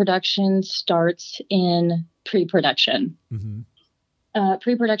a good production starts in pre-production. Mm-hmm.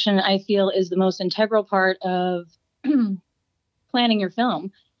 Pre-production, I feel, is the most integral part of planning your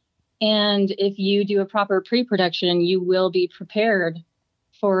film. And if you do a proper pre-production, you will be prepared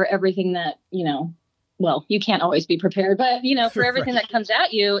for everything that, well, you can't always be prepared, but, for everything that comes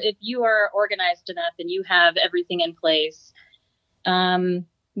at you, if you are organized enough and you have everything in place,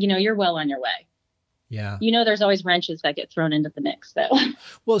 you're well on your way. Yeah. There's always wrenches that get thrown into the mix, though.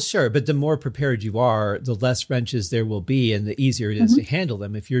 Well, sure. But the more prepared you are, the less wrenches there will be and the easier it is to handle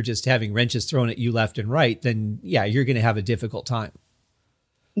them. If you're just having wrenches thrown at you left and right, then you're going to have a difficult time.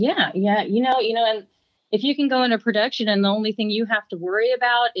 Yeah. And if you can go into production and the only thing you have to worry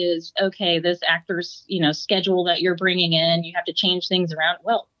about is, okay, this actor's, schedule that you're bringing in, you have to change things around.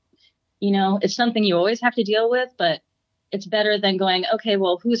 Well, it's something you always have to deal with, but it's better than going, okay,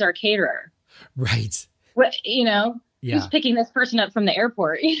 well, who's our caterer? Right. What, who's picking this person up from the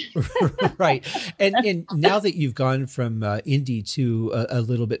airport? Right. And now that you've gone from indie to a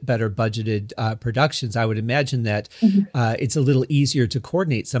little bit better budgeted productions, I would imagine that it's a little easier to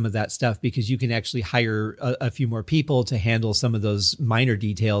coordinate some of that stuff because you can actually hire a few more people to handle some of those minor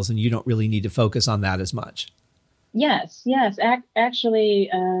details and you don't really need to focus on that as much. Yes. Actually,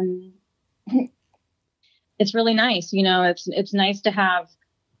 it's really nice. It's nice to have,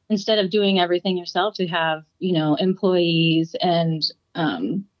 instead of doing everything yourself, to have, employees and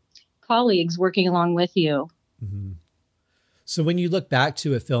colleagues working along with you. Mm-hmm. So when you look back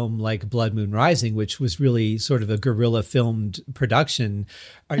to a film like Blood Moon Rising, which was really sort of a guerrilla filmed production,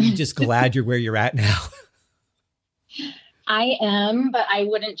 are you just glad you're where you're at now? I am, but I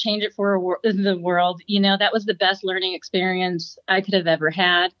wouldn't change it for the world. That was the best learning experience I could have ever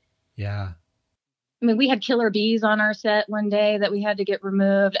had. Yeah. I mean, we had killer bees on our set one day that we had to get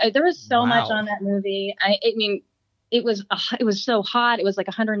removed. There was so much on that movie. It was so hot. It was like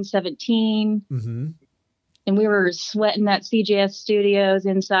 117, and we were sweating at CJS Studios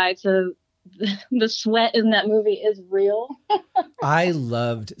inside. So the sweat in that movie is real. I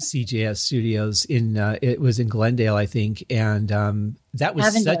loved CJS Studios it was in Glendale, I think, and that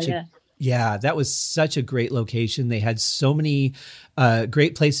was that was such a great location. They had so many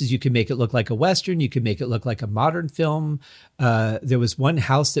great places. You could make it look like a Western. You could make it look like a modern film. There was one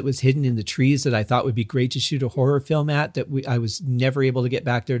house that was hidden in the trees that I thought would be great to shoot a horror film at that I was never able to get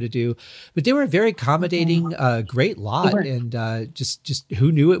back there to do. But they were a very accommodating, great lot. And just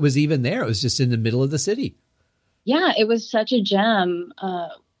who knew it was even there? It was just in the middle of the city. Yeah, it was such a gem.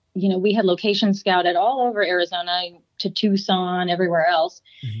 We had location scouted all over Arizona to Tucson, everywhere else.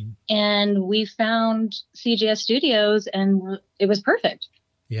 And we found CJS Studios and it was perfect.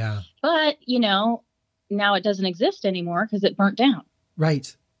 Yeah. But, now it doesn't exist anymore because it burnt down.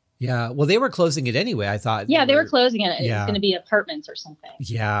 Right. Yeah. Well, they were closing it anyway, I thought. Yeah, they were closing it. Yeah. It's going to be apartments or something.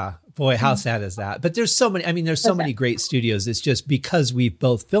 Yeah. Boy, how sad is that? But there's so many great studios. It's just because we've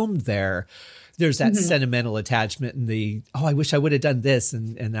both filmed there, there's that sentimental attachment and I wish I would have done this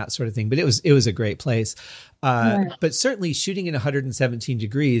and that sort of thing. But it was a great place. But certainly shooting in 117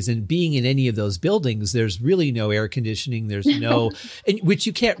 degrees and being in any of those buildings, there's really no air conditioning. There's no, which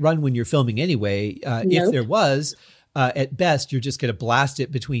you can't run when you're filming anyway. Nope. If there was, at best, you're just going to blast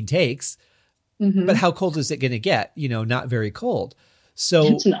it between takes. But how cold is it going to get? Not very cold. So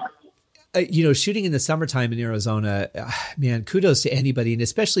it's not. Shooting in the summertime in Arizona, man, kudos to anybody. And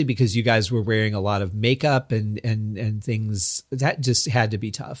especially because you guys were wearing a lot of makeup and things that just had to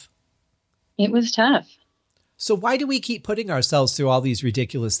be tough. It was tough. So why do we keep putting ourselves through all these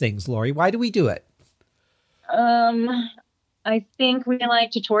ridiculous things, Laurie? Why do we do it? I think we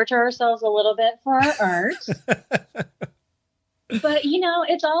like to torture ourselves a little bit for our art. But,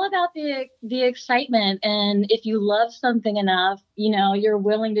 it's all about the excitement. And if you love something enough, you're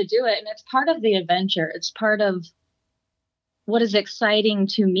willing to do it. And it's part of the adventure. It's part of what is exciting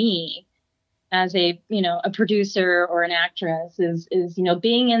to me. as a, a producer or an actress is,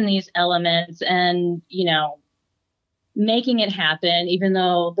 being in these elements and, making it happen, even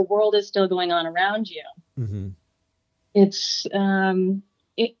though the world is still going on around you. Mm-hmm. It's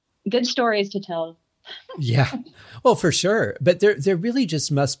good stories to tell. Yeah, well, for sure. But there really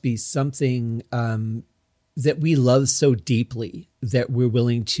just must be something that we love so deeply that we're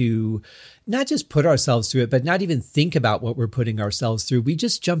willing to not just put ourselves through it, but not even think about what we're putting ourselves through. We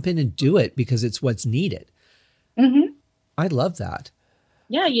just jump in and do it because it's what's needed. Mm-hmm. I love that.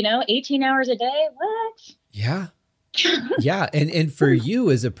 Yeah, 18 hours a day. What? Yeah. Yeah. And for you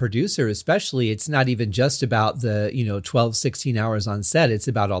as a producer, especially, it's not even just about the, 12, 16 hours on set. It's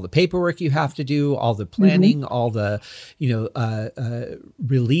about all the paperwork you have to do, all the planning, all the,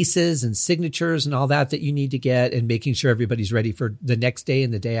 releases and signatures and all that you need to get, and making sure everybody's ready for the next day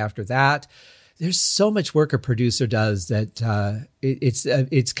and the day after that. There's so much work a producer does that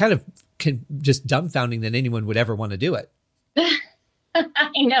it's kind of just dumbfounding that anyone would ever want to do it.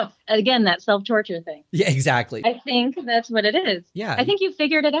 I know. Again, that self-torture thing. Yeah, exactly. I think that's what it is. Yeah. I think you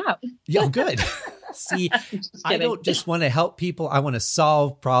figured it out. Yeah, good. See, I don't just want to help people. I want to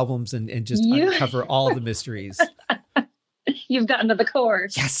solve problems and just uncover all the mysteries. You've gotten to the core.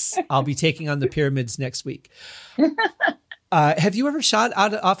 Yes. I'll be taking on the pyramids next week. Have you ever shot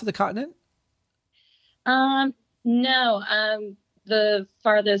off of the continent? No. The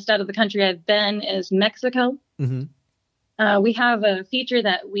farthest out of the country I've been is Mexico. Mm-hmm. We have a feature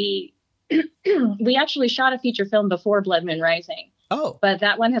that we actually shot a feature film before Blood Moon Rising. Oh. But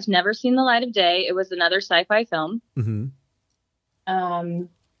that one has never seen the light of day. It was another sci-fi film. Mm-hmm.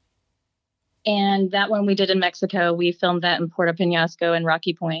 And that one we did in Mexico. We filmed that in Puerto Penasco and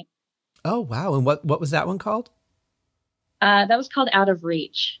Rocky Point. Oh, wow. And what was that one called? That was called Out of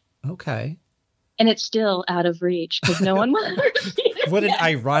Reach. Okay. And it's still out of reach because no one will ever see it. What an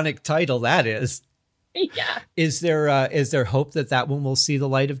ironic title that is. Yeah. Is there hope that one will see the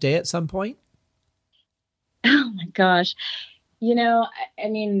light of day at some point? Oh my gosh. I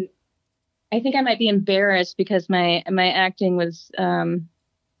mean, I think I might be embarrassed because my acting was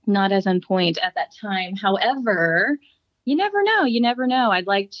not as on point at that time. However, you never know. You never know. I'd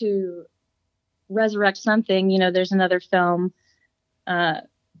like to resurrect something. There's another film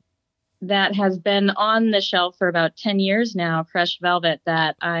that has been on the shelf for about 10 years now, Crushed Velvet,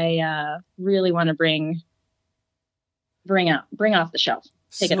 that I really want to bring off the shelf.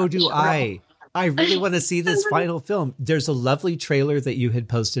 So do I. I really want to see this final film. There's a lovely trailer that you had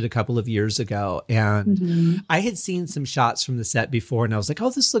posted a couple of years ago, and I had seen some shots from the set before, and I was like,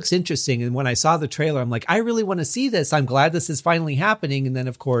 oh, this looks interesting. And when I saw the trailer, I'm like, I really want to see this. I'm glad this is finally happening. And then,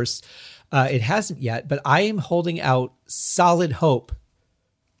 of course, it hasn't yet, but I am holding out solid hope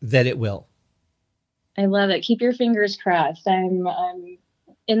that it will. I love it. Keep your fingers crossed. I'm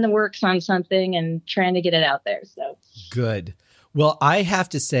in the works on something and trying to get it out there. So good. Well, I have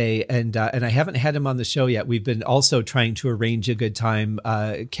to say, and I haven't had him on the show yet. We've been also trying to arrange a good time.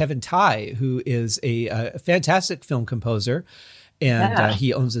 Kevin Tai, who is a fantastic film composer, and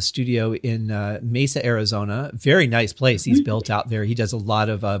he owns a studio in Mesa, Arizona. Very nice place he's built out there. He does a lot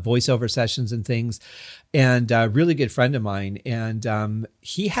of voiceover sessions and things. And a really good friend of mine. And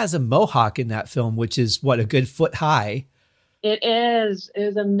he has a mohawk in that film, which is a good foot high. It is. It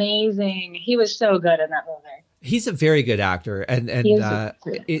was amazing. He was so good in that movie. He's a very good actor. And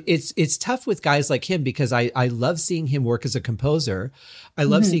it's tough with guys like him because I love seeing him work as a composer. I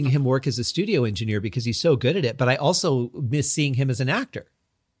love seeing him work as a studio engineer because he's so good at it. But I also miss seeing him as an actor.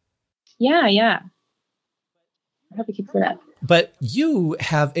 Yeah, yeah. I hope he keeps it up. But you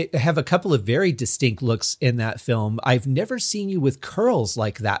have a couple of very distinct looks in that film. I've never seen you with curls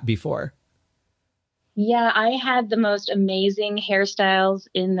like that before. Yeah, I had the most amazing hairstyles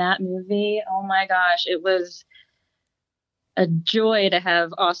in that movie. Oh my gosh, it was a joy to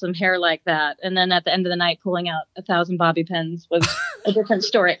have awesome hair like that. And then at the end of the night, pulling out 1,000 bobby pins was a different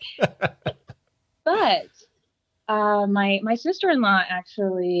story. But my sister-in-law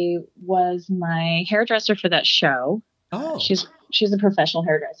actually was my hairdresser for that show. Oh, she's a professional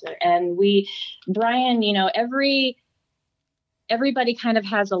hairdresser, and Brian, everybody kind of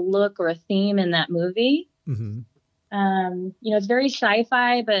has a look or a theme in that movie. Mm-hmm. It's very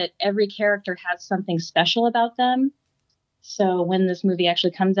sci-fi, but every character has something special about them. So when this movie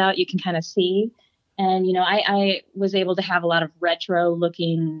actually comes out, you can kind of see. And, I was able to have a lot of retro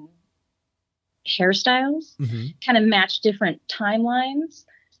looking hairstyles, kind of match different timelines.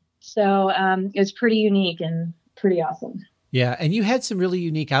 So it was pretty unique and pretty awesome. Yeah. And you had some really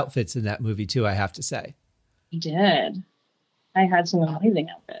unique outfits in that movie too, I have to say. I did. I had some amazing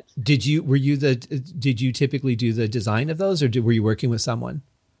outfits. Did you typically do the design of those, or were you working with someone?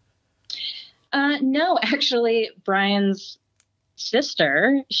 No, actually, Brian's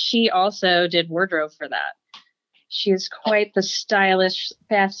sister, she also did wardrobe for that. She is quite the stylish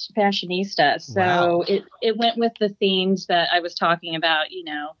fashionista. So Wow. it went with the themes that I was talking about.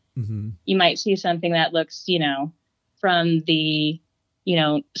 Mm-hmm. You might see something that looks, from the,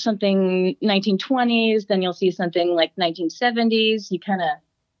 something 1920s, then you'll see something like 1970s. You kind of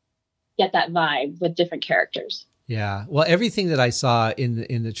get that vibe with different characters. Yeah. Well, everything that I saw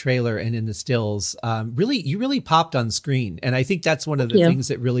in the trailer and in the stills, you really popped on screen. And I think that's one of the things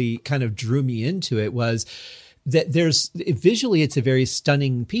that really kind of drew me into it was that visually, it's a very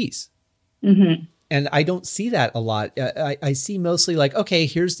stunning piece. Mm-hmm. And I don't see that a lot. I see mostly like, okay,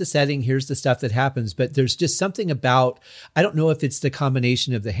 here's the setting, here's the stuff that happens. But there's just something about, I don't know if it's the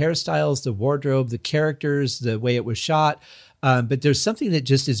combination of the hairstyles, the wardrobe, the characters, the way it was shot. But there's something that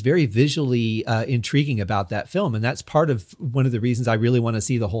just is very visually intriguing about that film. And that's part of one of the reasons I really want to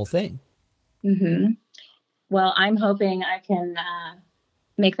see the whole thing. Mm-hmm. Well, I'm hoping I can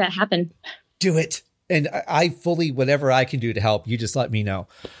make that happen. Do it. And I fully, whatever I can do to help, you just let me know.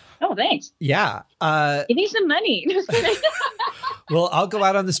 Oh, thanks. Yeah. Give me some money. Well, I'll go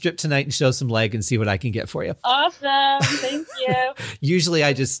out on the strip tonight and show some leg and see what I can get for you. Awesome. Thank you. Usually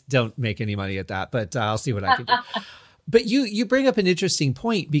I just don't make any money at that, but I'll see what I can do. But you bring up an interesting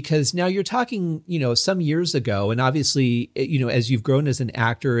point because now you're talking, some years ago, and obviously, as you've grown as an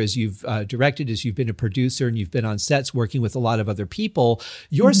actor, as you've directed, as you've been a producer and you've been on sets working with a lot of other people,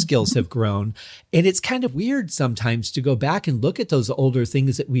 your skills have grown. And it's kind of weird sometimes to go back and look at those older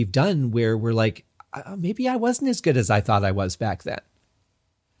things that we've done where we're like, maybe I wasn't as good as I thought I was back then.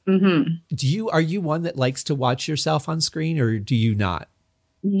 Mm-hmm. Are you one that likes to watch yourself on screen or do you not?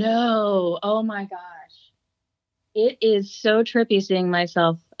 No. Oh my gosh. It is so trippy seeing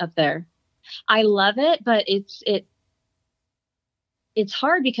myself up there. I love it, but it's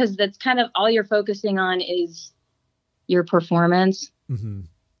hard because that's kind of all you're focusing on is your performance. Mm-hmm.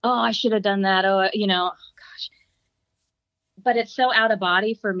 Oh, I should have done that. Oh, gosh. But it's so out of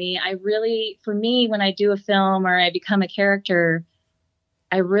body for me. For me, when I do a film or I become a character,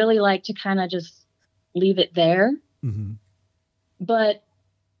 I really like to kind of just leave it there. Mm-hmm. But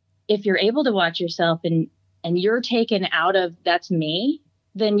if you're able to watch yourself and you're taken out of that's me,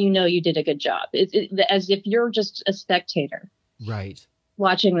 then you did a good job. As if you're just a spectator, right,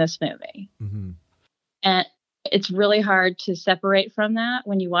 watching this movie. Mm-hmm. And it's really hard to separate from that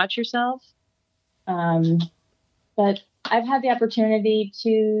when you watch yourself. But I've had the opportunity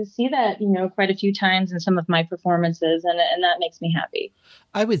to see that, quite a few times in some of my performances, and that makes me happy.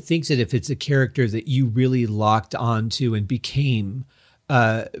 I would think that if it's a character that you really locked onto and became,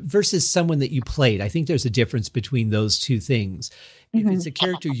 versus someone that you played. I think there's a difference between those two things. If it's a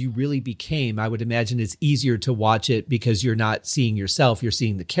character you really became, I would imagine it's easier to watch it because you're not seeing yourself, you're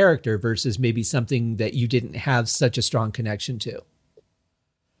seeing the character versus maybe something that you didn't have such a strong connection to.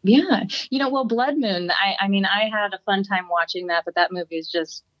 Yeah. Well, Blood Moon, I had a fun time watching that, but that movie is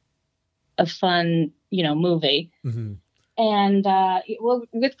just a fun, movie. Mm-hmm. And,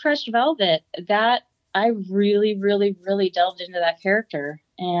 with Crushed Velvet, that I really, really, really delved into that character.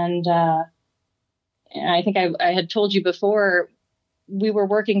 And I think I had told you before, we were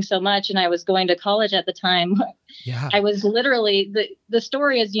working so much and I was going to college at the time. Yeah. I was literally, the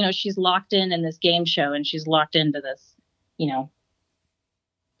story is, she's locked in this game show and she's locked into this,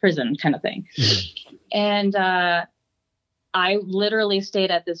 prison kind of thing. Mm-hmm. And I literally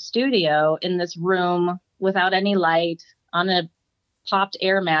stayed at this studio in this room without any light on a popped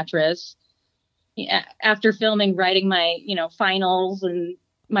air mattress. After filming, writing my, finals and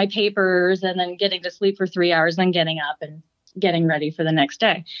my papers and then getting to sleep for 3 hours, then getting up and getting ready for the next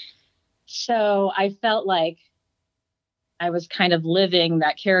day. So I felt like I was kind of living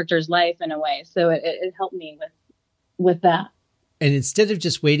that character's life in a way. So it helped me with that. And instead of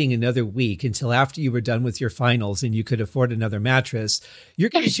just waiting another week until after you were done with your finals and you could afford another mattress, you're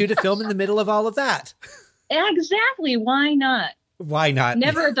going to shoot a film in the middle of all of that. Exactly. Why not? Why not?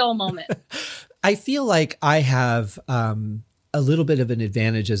 Never a dull moment. I feel like I have a little bit of an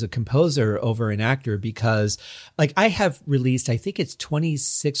advantage as a composer over an actor because like I have released, I think it's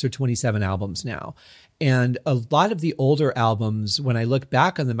 26 or 27 albums now. And a lot of the older albums, when I look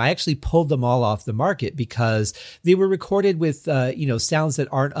back on them, I actually pulled them all off the market because they were recorded with, sounds that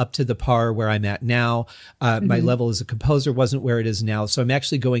aren't up to the par where I'm at now. My level as a composer wasn't where it is now. So I'm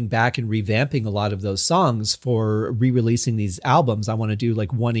actually going back and revamping a lot of those songs for re-releasing these albums. I want to do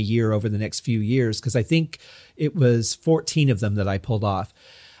like one a year over the next few years because I think it was 14 of them that I pulled off.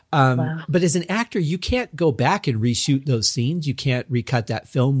 Wow. But as an actor, you can't go back and reshoot those scenes. You can't recut that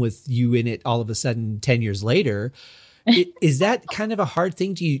film with you in it all of a sudden 10 years later. Is that kind of a hard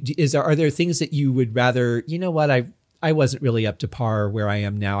thing? Are there things that you would rather, you know what, I wasn't really up to par where I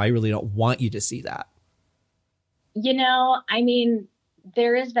am now. I really don't want you to see that. I mean,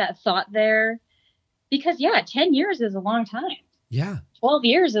 there is that thought there because 10 years is a long time. Yeah. 12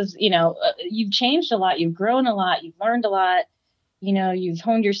 years is, you've changed a lot. You've grown a lot. You've learned a lot. You've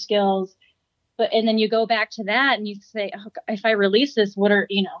honed your skills. And then you go back to that and you say, oh, if I release this, are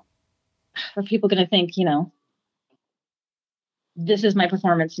people going to think, this is my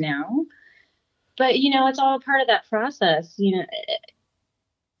performance now? But, it's all part of that process.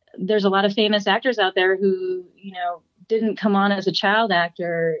 There's a lot of famous actors out there who, didn't come on as a child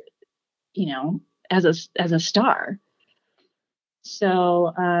actor, as a star.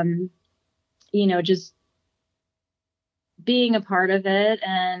 So, just being a part of it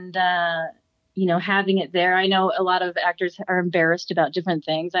and, having it there. I know a lot of actors are embarrassed about different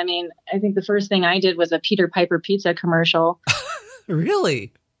things. I mean, I think the first thing I did was a Peter Piper pizza commercial.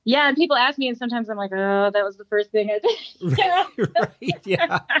 Really? Yeah. And people ask me, and sometimes I'm like, oh, that was the first thing I did. Right.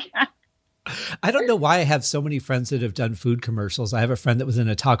 Yeah. I don't know why I have so many friends that have done food commercials. I have a friend that was in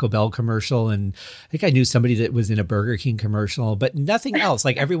a Taco Bell commercial, and I think I knew somebody that was in a Burger King commercial, but nothing else.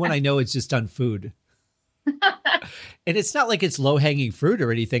 Like everyone I know has just done food. And it's not like it's low hanging fruit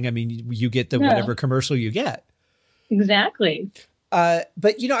or anything. I mean, you get whatever commercial you get. Exactly. But,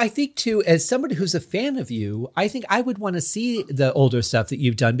 I think too, as somebody who's a fan of you, I think I would want to see the older stuff that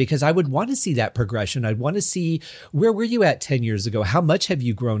you've done because I would want to see that progression. I'd want to see, where were you at 10 years ago? How much have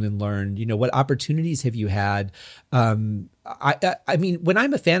you grown and learned? What opportunities have you had? I mean, when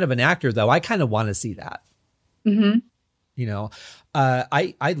I'm a fan of an actor, though, I kind of want to see that. Mm-hmm.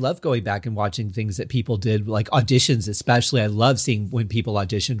 I love going back and watching things that people did, like auditions, especially. I love seeing when people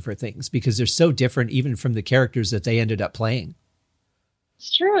audition for things because they're so different even from the characters that they ended up playing.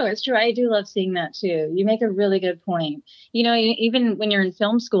 It's true. It's true. I do love seeing that too. You make a really good point. Even when you're in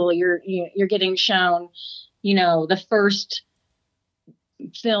film school, you're getting shown, the first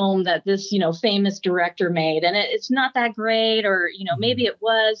film that this, famous director made, and it's not that great, or, maybe it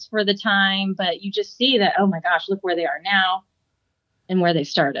was for the time, but you just see that, oh my gosh, look where they are now and where they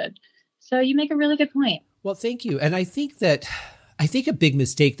started. So you make a really good point. Well, thank you. And I think a big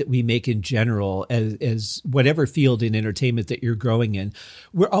mistake that we make in general as whatever field in entertainment that you're growing in,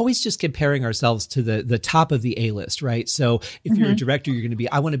 we're always just comparing ourselves to the top of the A-list, right? So if you're a director, you're going to be,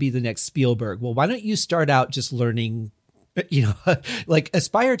 I want to be the next Spielberg. Well, why don't you start out just learning, like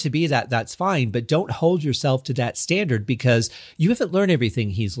aspire to be that, that's fine, but don't hold yourself to that standard because you haven't learned everything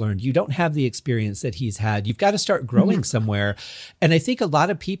he's learned. You don't have the experience that he's had. You've got to start growing somewhere. And I think a lot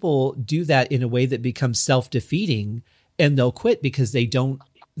of people do that in a way that becomes self-defeating. And they'll quit because they don't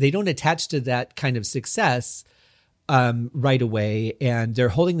attach to that kind of success right away. And they're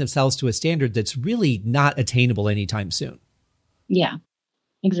holding themselves to a standard that's really not attainable anytime soon. Yeah,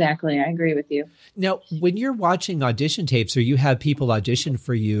 exactly. I agree with you. Now, when you're watching audition tapes or you have people audition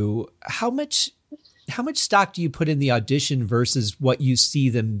for you, how much stock do you put in the audition versus what you see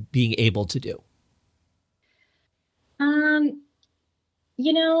them being able to do?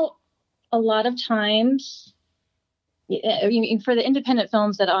 A lot of times, for the independent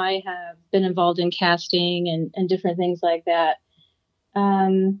films that I have been involved in casting and different things like that,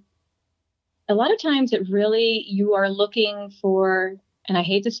 a lot of times you are looking for, and I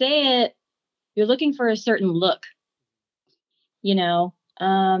hate to say it, you're looking for a certain look,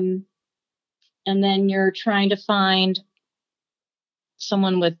 and then you're trying to find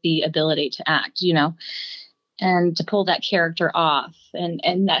someone with the ability to act, and to pull that character off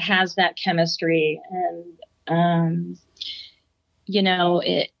and that has that chemistry and,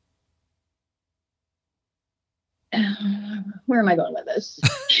 where am I going with this?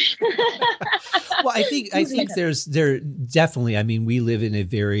 Well, I think there definitely, I mean, we live in a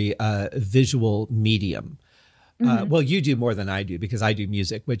very visual medium. Well, you do more than I do because I do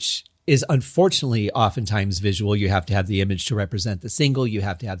music, which is unfortunately oftentimes visual. You have to have the image to represent the single. You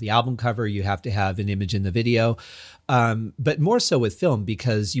have to have the album cover. You have to have an image in the video. But more so with film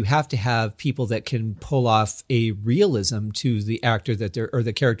because you have to have people that can pull off a realism to the actor or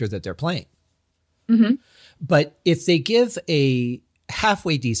the character that they're playing. Mm-hmm. But if they give a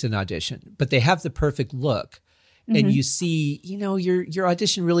halfway decent audition, but they have the perfect look, and you see, your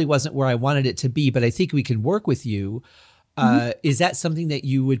audition really wasn't where I wanted it to be, but I think we can work with you. Is that something that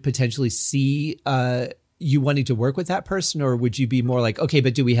you would potentially see you wanting to work with that person, or would you be more like, okay,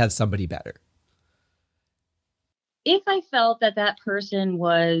 but do we have somebody better? If I felt that person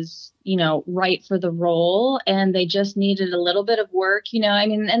was, right for the role and they just needed a little bit of work,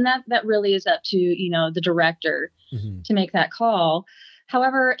 and that really is up to, the director to make that call.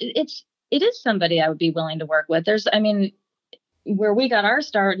 However, it is somebody I would be willing to work with. I mean, where we got our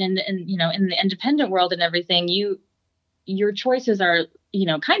start in the independent world and everything, your choices are,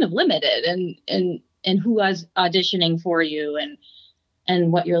 kind of limited and who is auditioning for you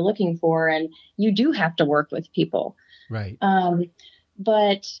and what you're looking for. And you do have to work with people. Right.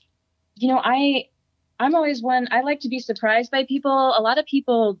 But, I'm always one, I like to be surprised by people. A lot of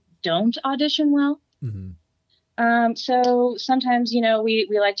people don't audition well. Mm-hmm. So sometimes,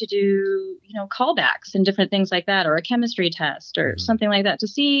 we like to do, callbacks and different things like that, or a chemistry test or something like that to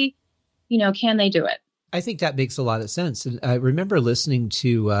see, can they do it? I think that makes a lot of sense. And I remember listening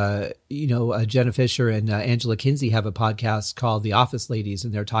to, Jenna Fisher and Angela Kinsey have a podcast called The Office Ladies,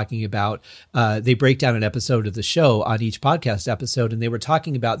 and they're talking about, they break down an episode of the show on each podcast episode, and they were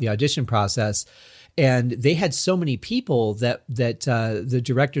talking about the audition process. And they had so many people that the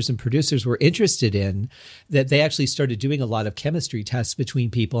directors and producers were interested in that they actually started doing a lot of chemistry tests between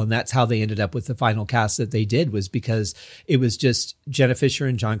people. And that's how they ended up with the final cast that they did, was because it was just Jenna Fisher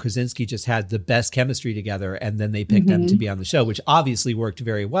and John Krasinski just had the best chemistry together. And then they picked them to be on the show, which obviously worked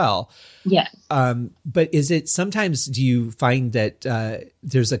very well. Yes. But is it sometimes, do you find that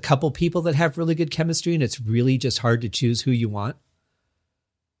there's a couple people that have really good chemistry and it's really just hard to choose who you want?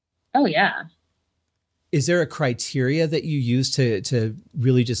 Oh, yeah. Is there a criteria that you use to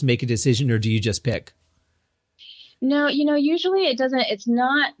really just make a decision, or do you just pick? No, usually it's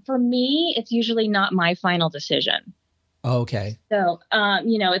not, for me, it's usually not my final decision. Oh, okay. So,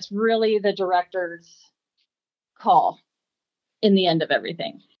 it's really the director's call in the end of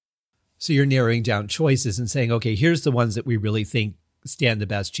everything. So you're narrowing down choices and saying, okay, here's the ones that we really think stand the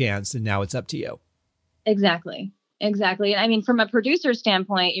best chance, and now it's up to you. Exactly. I mean, from a producer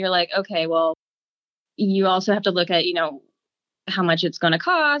standpoint, you're like, okay, well, you also have to look at, how much it's going to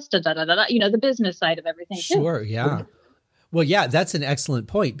cost, the business side of everything. Sure. Too. Yeah. Well, yeah, that's an excellent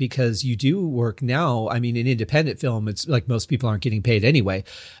point, because you do work now. I mean, in independent film, it's like most people aren't getting paid anyway.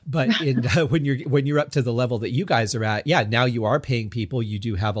 But when you're up to the level that you guys are at, yeah, now you are paying people. You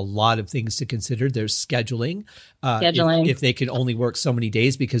do have a lot of things to consider. There's scheduling. If they can only work so many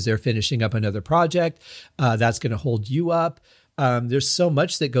days because they're finishing up another project, that's going to hold you up. There's so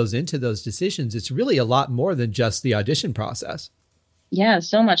much that goes into those decisions. It's really a lot more than just the audition process. Yeah,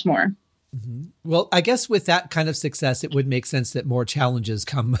 so much more. Mm-hmm. Well, I guess with that kind of success, it would make sense that more challenges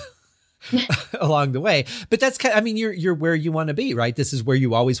come along the way. But that's you're where you want to be, right? This is where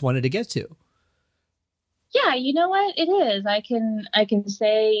you always wanted to get to. Yeah, you know what? It is. I can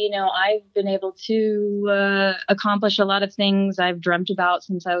say, I've been able to accomplish a lot of things I've dreamt about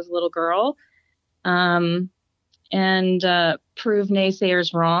since I was a little girl. And prove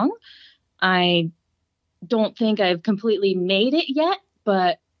naysayers wrong. I don't think I've completely made it yet,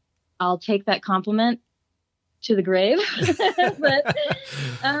 but I'll take that compliment to the grave.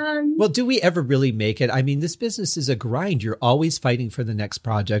 Well, do we ever really make it? I mean, this business is a grind. You're always fighting for the next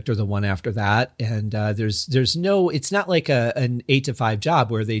project or the one after that. And there's no, it's not like an 8 to 5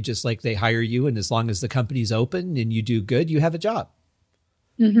 job where they just they hire you, and as long as the company's open and you do good, you have a job.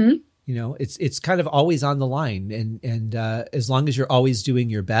 Mm-hmm. It's kind of always on the line. And as long as you're always doing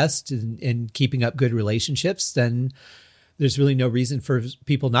your best and keeping up good relationships, then there's really no reason for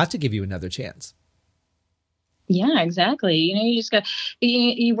people not to give you another chance. Yeah, exactly. You just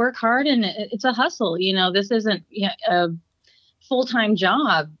you work hard, and it's a hustle. This isn't a full-time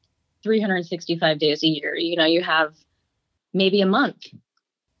job 365 days a year. You have maybe a month.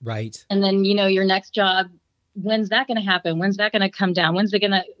 Right. And then, your next job, when's that going to happen? When's that going to come down? When's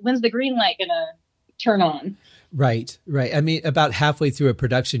the green light going to turn on? Right. I mean, about halfway through a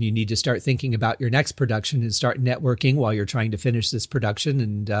production, you need to start thinking about your next production and start networking while you're trying to finish this production.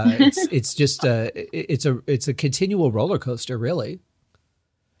 And it's just it's a continual roller coaster, really.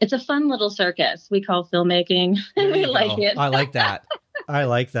 It's a fun little circus we call filmmaking. We like it. I like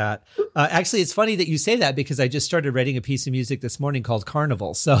that. Actually, it's funny that you say that, because I just started writing a piece of music this morning called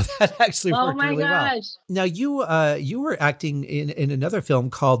Carnival. So that actually worked really well. Now, you were acting in another film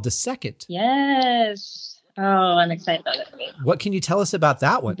called The Second. Yes. Oh, I'm excited about that movie. What can you tell us about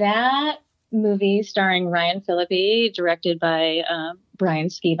that one? That movie starring Ryan Phillippe, directed by Brian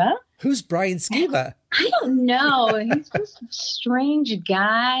Skiba. Who's Brian Skiba? I don't know. He's this strange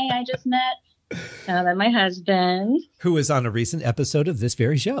guy I just met. Then my husband. Who was on a recent episode of this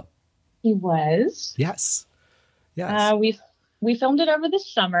very show. He was. Yes. We filmed it over the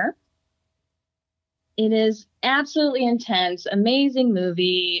summer. It is absolutely intense, amazing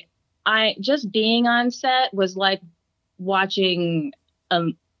movie. Just being on set was like watching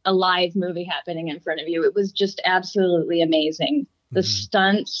a live movie happening in front of you. It was just absolutely amazing. Mm-hmm. The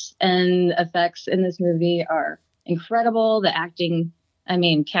stunts and effects in this movie are incredible. The acting I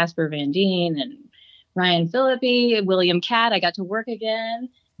mean, Casper Van Dien and Ryan Phillippe, William Catt, I got to work again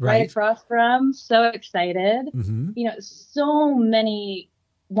right across from. So excited. Mm-hmm. You know, so many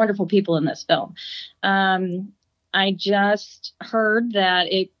wonderful people in this film. I just heard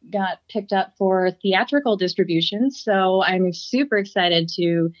that it got picked up for theatrical distribution. So I'm super excited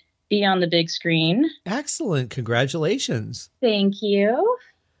to be on the big screen. Excellent. Congratulations. Thank you.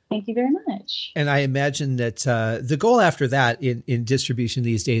 Thank you very much. And I imagine that the goal after that in distribution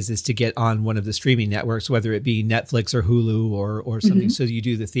these days is to get on one of the streaming networks, whether it be Netflix or Hulu or something. Mm-hmm. So you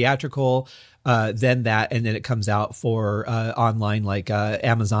do the theatrical, then that, and then it comes out for online like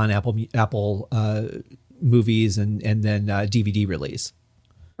Amazon, Apple movies, and then DVD release.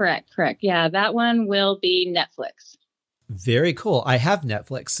 Correct. Yeah, that one will be Netflix. Very cool. I have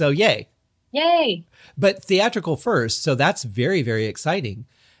Netflix, so yay. But theatrical first, so that's very, very exciting.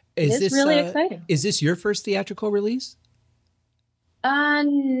 Is this really exciting? Is this your first theatrical release?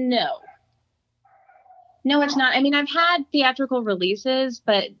 No. No, it's not. I mean, I've had theatrical releases,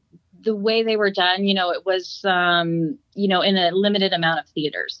 but the way they were done, it was, in a limited amount of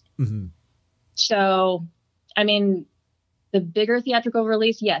theaters. Mm-hmm. So, I mean, the bigger theatrical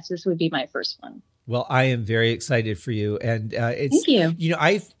release, yes, this would be my first one. Well, I am very excited for you. And Thank you.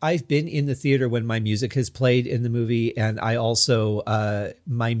 I've been in the theater when my music has played in the movie. And I also,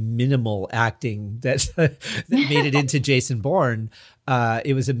 my minimal acting that made it into Jason Bourne,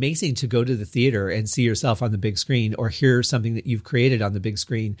 it was amazing to go to the theater and see yourself on the big screen or hear something that you've created on the big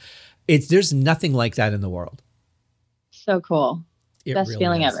screen. There's nothing like that in the world. So cool. Best really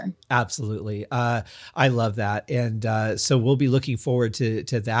feeling ever. Absolutely. I love that. And so we'll be looking forward to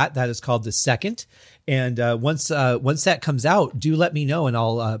that. That is called The Second. And once that comes out, do let me know and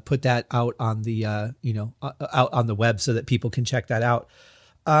I'll put that out on the, out on the web so that people can check that out.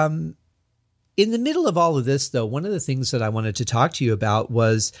 In the middle of all of this, though, one of the things that I wanted to talk to you about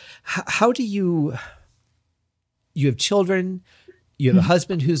was how do you have children, you have a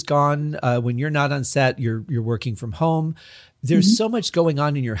husband who's gone when you're not on set, you're working from home. There's so much going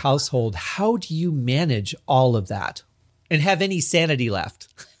on in your household. How do you manage all of that and have any sanity left?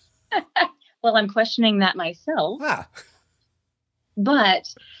 Well, I'm questioning that myself. But,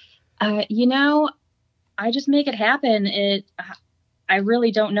 I just make it happen. I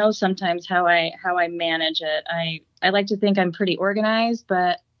really don't know sometimes how I manage it. I like to think I'm pretty organized,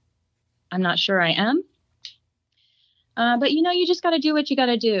 but I'm not sure I am. But, you just got to do what you got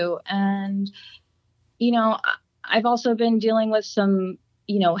to do. And, I've also been dealing with some,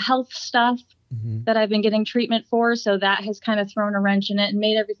 health stuff that I've been getting treatment for. So that has kind of thrown a wrench in it and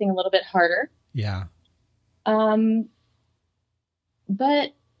made everything a little bit harder. Yeah. But,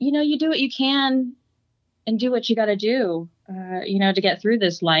 you do what you can and do what you got to do, to get through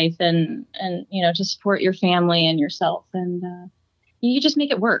this life and, to support your family and yourself. And you just make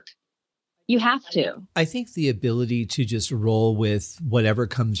it work. You have to. I think the ability to just roll with whatever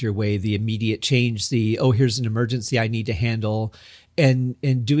comes your way, the immediate change, here's an emergency I need to handle, and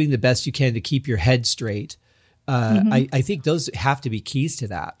doing the best you can to keep your head straight. I think those have to be keys to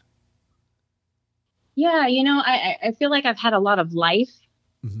that. Yeah. I feel like I've had a lot of life,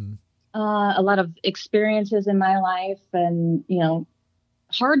 a lot of experiences in my life and,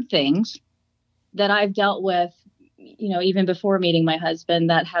 hard things that I've dealt with, even before meeting my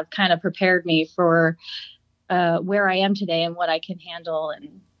husband that have kind of prepared me for where I am today and what I can handle.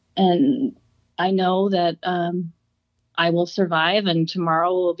 And I know that I will survive and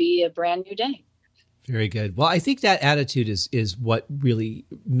tomorrow will be a brand new day. Very good. Well, I think that attitude is what really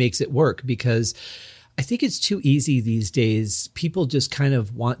makes it work, because I think it's too easy these days. People just kind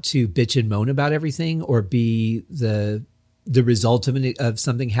of want to bitch and moan about everything or be the result of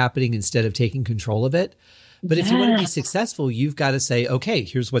something happening instead of taking control of it. But if you want to be successful, you've got to say, okay,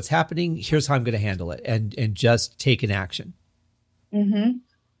 here's what's happening. Here's how I'm going to handle it, and just take an action. Mm-hmm.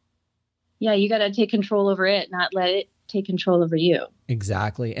 Yeah, you got to take control over it, not let it take control over you.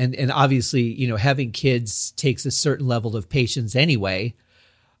 Exactly. And obviously, having kids takes a certain level of patience anyway.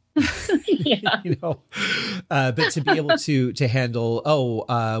 Yeah. But to be able to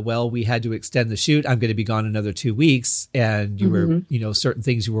handle, we had to extend the shoot. I'm going to be gone another 2 weeks. And you were, certain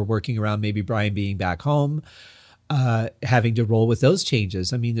things you were working around, maybe Brian being back home, having to roll with those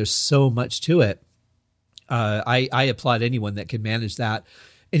changes. I mean, there's so much to it. I applaud anyone that can manage that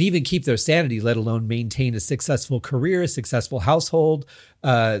and even keep their sanity, let alone maintain a successful career, a successful household.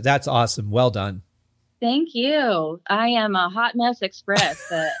 That's awesome. Well done. Thank you. I am a hot mess express,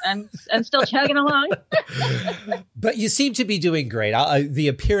 but I'm still chugging along. But you seem to be doing great. The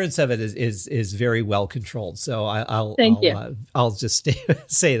appearance of it is very well controlled. So I'll just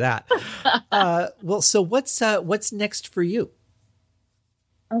say that. Well, so what's next for you?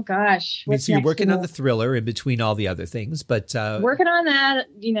 Oh gosh, I mean, what's so you're next? working on the thriller in between all the other things, but Working on that,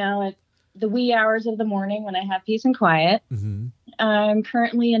 at the wee hours of the morning when I have peace and quiet. mm-hmm. I'm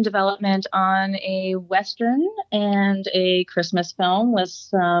currently in development on a Western and a Christmas film with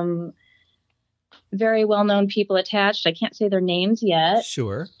some very well-known people attached. I can't say their names yet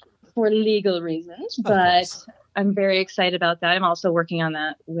Sure, for legal reasons, but I'm very excited about that. I'm also working on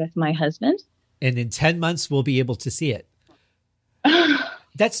that with my husband. And in 10 months, we'll be able to see it.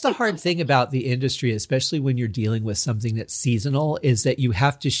 That's the hard thing about the industry, especially when you're dealing with something that's seasonal, is that you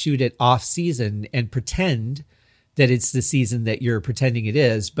have to shoot it off season and pretend that it's the season that you're pretending it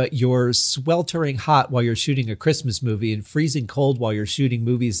is, but you're sweltering hot while you're shooting a Christmas movie and freezing cold while you're shooting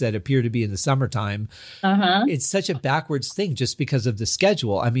movies that appear to be in the summertime. It's such a backwards thing just because of the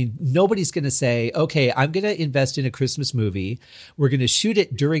schedule. I mean, nobody's going to say, okay, I'm going to invest in a Christmas movie. We're going to shoot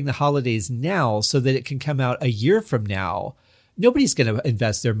it during the holidays now so that it can come out a year from now. Nobody's going to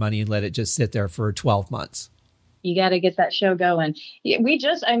invest their money and let it just sit there for 12 months. You got to get that show going. We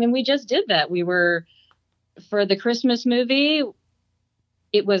just did that. For the Christmas movie,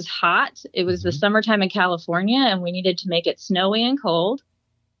 it was hot. It was the summertime in California, and we needed to make it snowy and cold.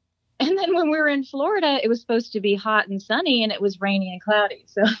 And then when we were in Florida, it was supposed to be hot and sunny, and it was rainy and cloudy.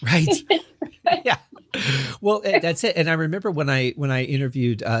 So right. Yeah. Well, that's it. And I remember when I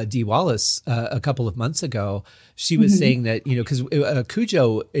interviewed Dee Wallace a couple of months ago, she was saying that, because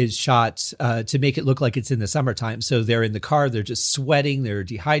Cujo is shot to make it look like it's in the summertime. So they're in the car, they're just sweating, they're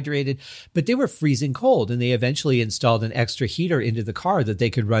dehydrated, but they were freezing cold. And they eventually installed an extra heater into the car that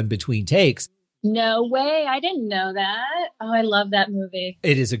they could run between takes. No way. I didn't know that. Oh, I love that movie.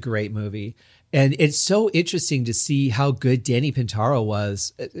 It is a great movie. And it's so interesting to see how good Danny Pintaro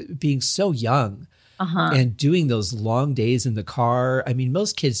was being so young and doing those long days in the car. I mean,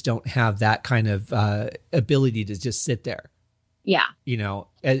 most kids don't have that kind of ability to just sit there. Yeah.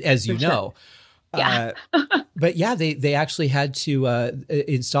 As you know. Yeah. But yeah, they actually had to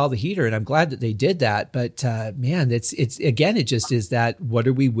install the heater, and I'm glad that they did that. But man, it's again, it just is that what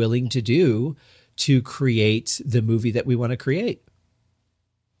are we willing to do to create the movie that we want to create?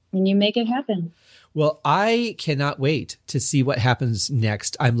 And you make it happen. Well, I cannot wait to see what happens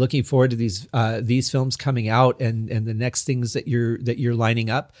next. I'm looking forward to these films coming out and the next things that you're lining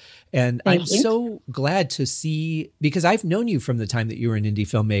up. And I'm so glad to see, because I've known you from the time that you were an indie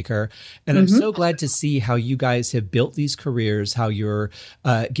filmmaker, and I'm so glad to see how you guys have built these careers, how you're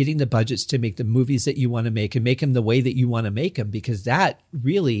getting the budgets to make the movies that you want to make and make them the way that you want to make them, because that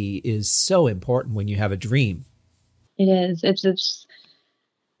really is so important when you have a dream. It is.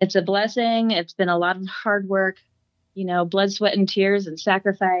 It's a blessing. It's been a lot of hard work, blood, sweat, and tears and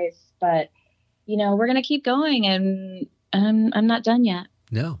sacrifice. But, we're going to keep going, and I'm not done yet.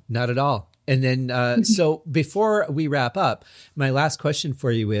 No, not at all. And then, so before we wrap up, my last question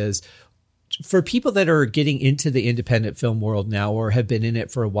for you is, for people that are getting into the independent film world now or have been in it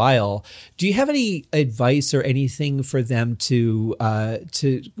for a while, do you have any advice or anything for them to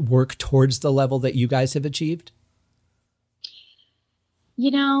work towards the level that you guys have achieved?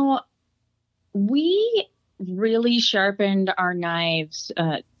 We really sharpened our knives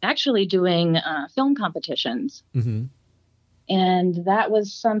actually doing film competitions. And that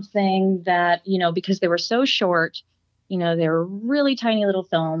was something that, because they were so short, they were really tiny little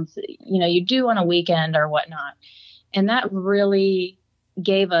films, you do on a weekend or whatnot. And that really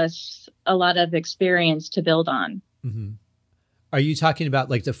gave us a lot of experience to build on. Are you talking about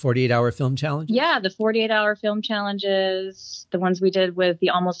like the 48-hour film challenge? Yeah, the 48-hour film challenges, the ones we did with the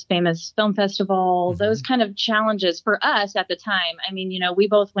Almost Famous Film Festival, those kind of challenges for us at the time. I mean, we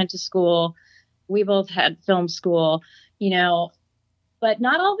both went to school. We both had film school, but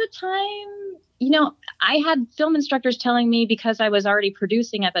not all the time. I had film instructors telling me, because I was already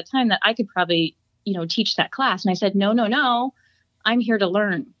producing at the time, that I could probably, teach that class. And I said, no, I'm here to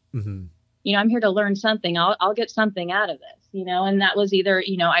learn. I'm here to learn something. I'll get something out of this. And that was either,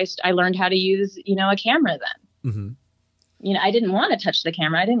 I learned how to use, a camera then. I didn't want to touch the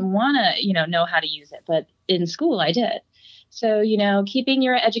camera. I didn't want to, know how to use it. But in school, I did. So, keeping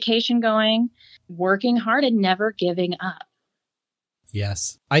your education going, working hard, and never giving up.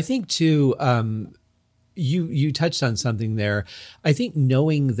 Yes. I think, too, you touched on something there. I think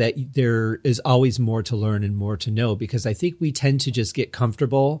knowing that there is always more to learn and more to know, because I think we tend to just get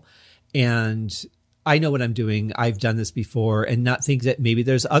comfortable and I know what I'm doing. I've done this before, and not think that maybe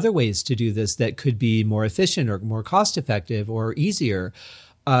there's other ways to do this that could be more efficient or more cost effective or easier.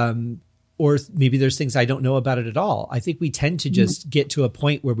 Or maybe there's things I don't know about it at all. I think we tend to just get to a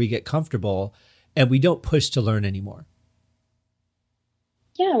point where we get comfortable and we don't push to learn anymore.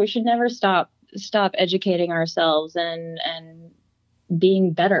 Yeah, we should never stop educating ourselves and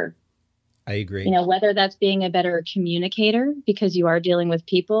being better. I agree. You know, whether that's being a better communicator because you are dealing with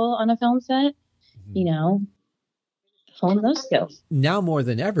people on a film set, you know, hone those skills. Now more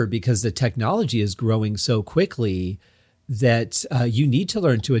than ever, because the technology is growing so quickly that you need to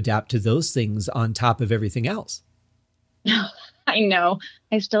learn to adapt to those things on top of everything else. I know.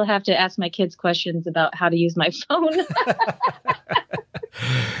 I still have to ask my kids questions about how to use my phone.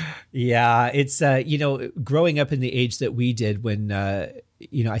 Yeah, it's, you know, growing up in the age that we did when,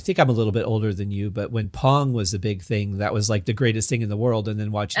 you know, I think I'm a little bit older than you, but when Pong was a big thing, that was like the greatest thing in the world. And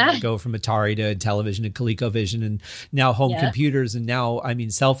then watching it go from Atari to television and ColecoVision and now home computers. And now, I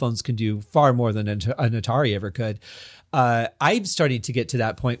mean, cell phones can do far more than an Atari ever could. I'm starting to get to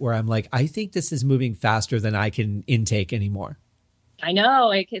that point where I'm like, I think this is moving faster than I can intake anymore. I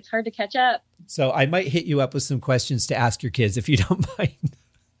know. It's hard to catch up. So I might hit you up with some questions to ask your kids if you don't mind.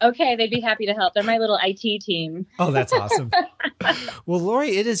 Okay, they'd be happy to help. They're my little IT team. Oh, that's awesome. Well,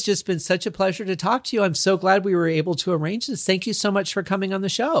 Laurie, it has just been such a pleasure to talk to you. I'm so glad we were able to arrange this. Thank you so much for coming on the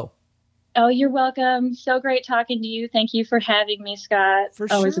show. Oh, you're welcome. So great talking to you. Thank you for having me, Scott. For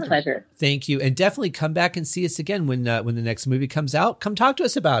Always sure. a pleasure. Thank you. And definitely come back and see us again when the next movie comes out. Come talk to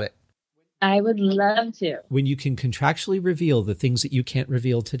us about it. I would love to. When you can contractually reveal the things that you can't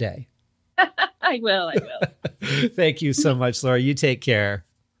reveal today. I will. Thank you so much, Laurie. You take care.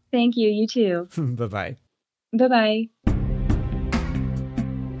 Thank you. You too. Bye-bye. Bye-bye.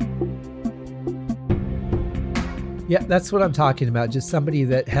 Yeah, that's what I'm talking about. Just somebody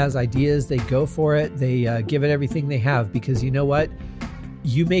that has ideas. They go for it. They give it everything they have because you know what?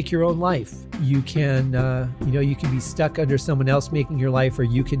 You make your own life. You can, you can be stuck under someone else making your life, or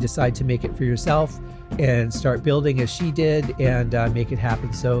you can decide to make it for yourself and start building as she did and make it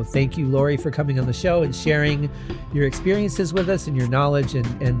happen. So thank you, Laurie, for coming on the show and sharing your experiences with us and your knowledge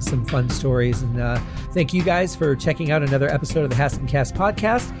and some fun stories. And thank you guys for checking out another episode of the HaskinCast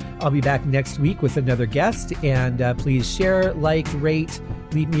podcast. I'll be back next week with another guest. And please share, like, rate,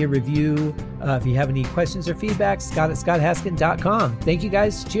 leave me a review. If you have any questions or feedback, Scott@scotthaskin.com. Thank you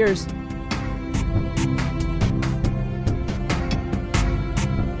guys. Cheers.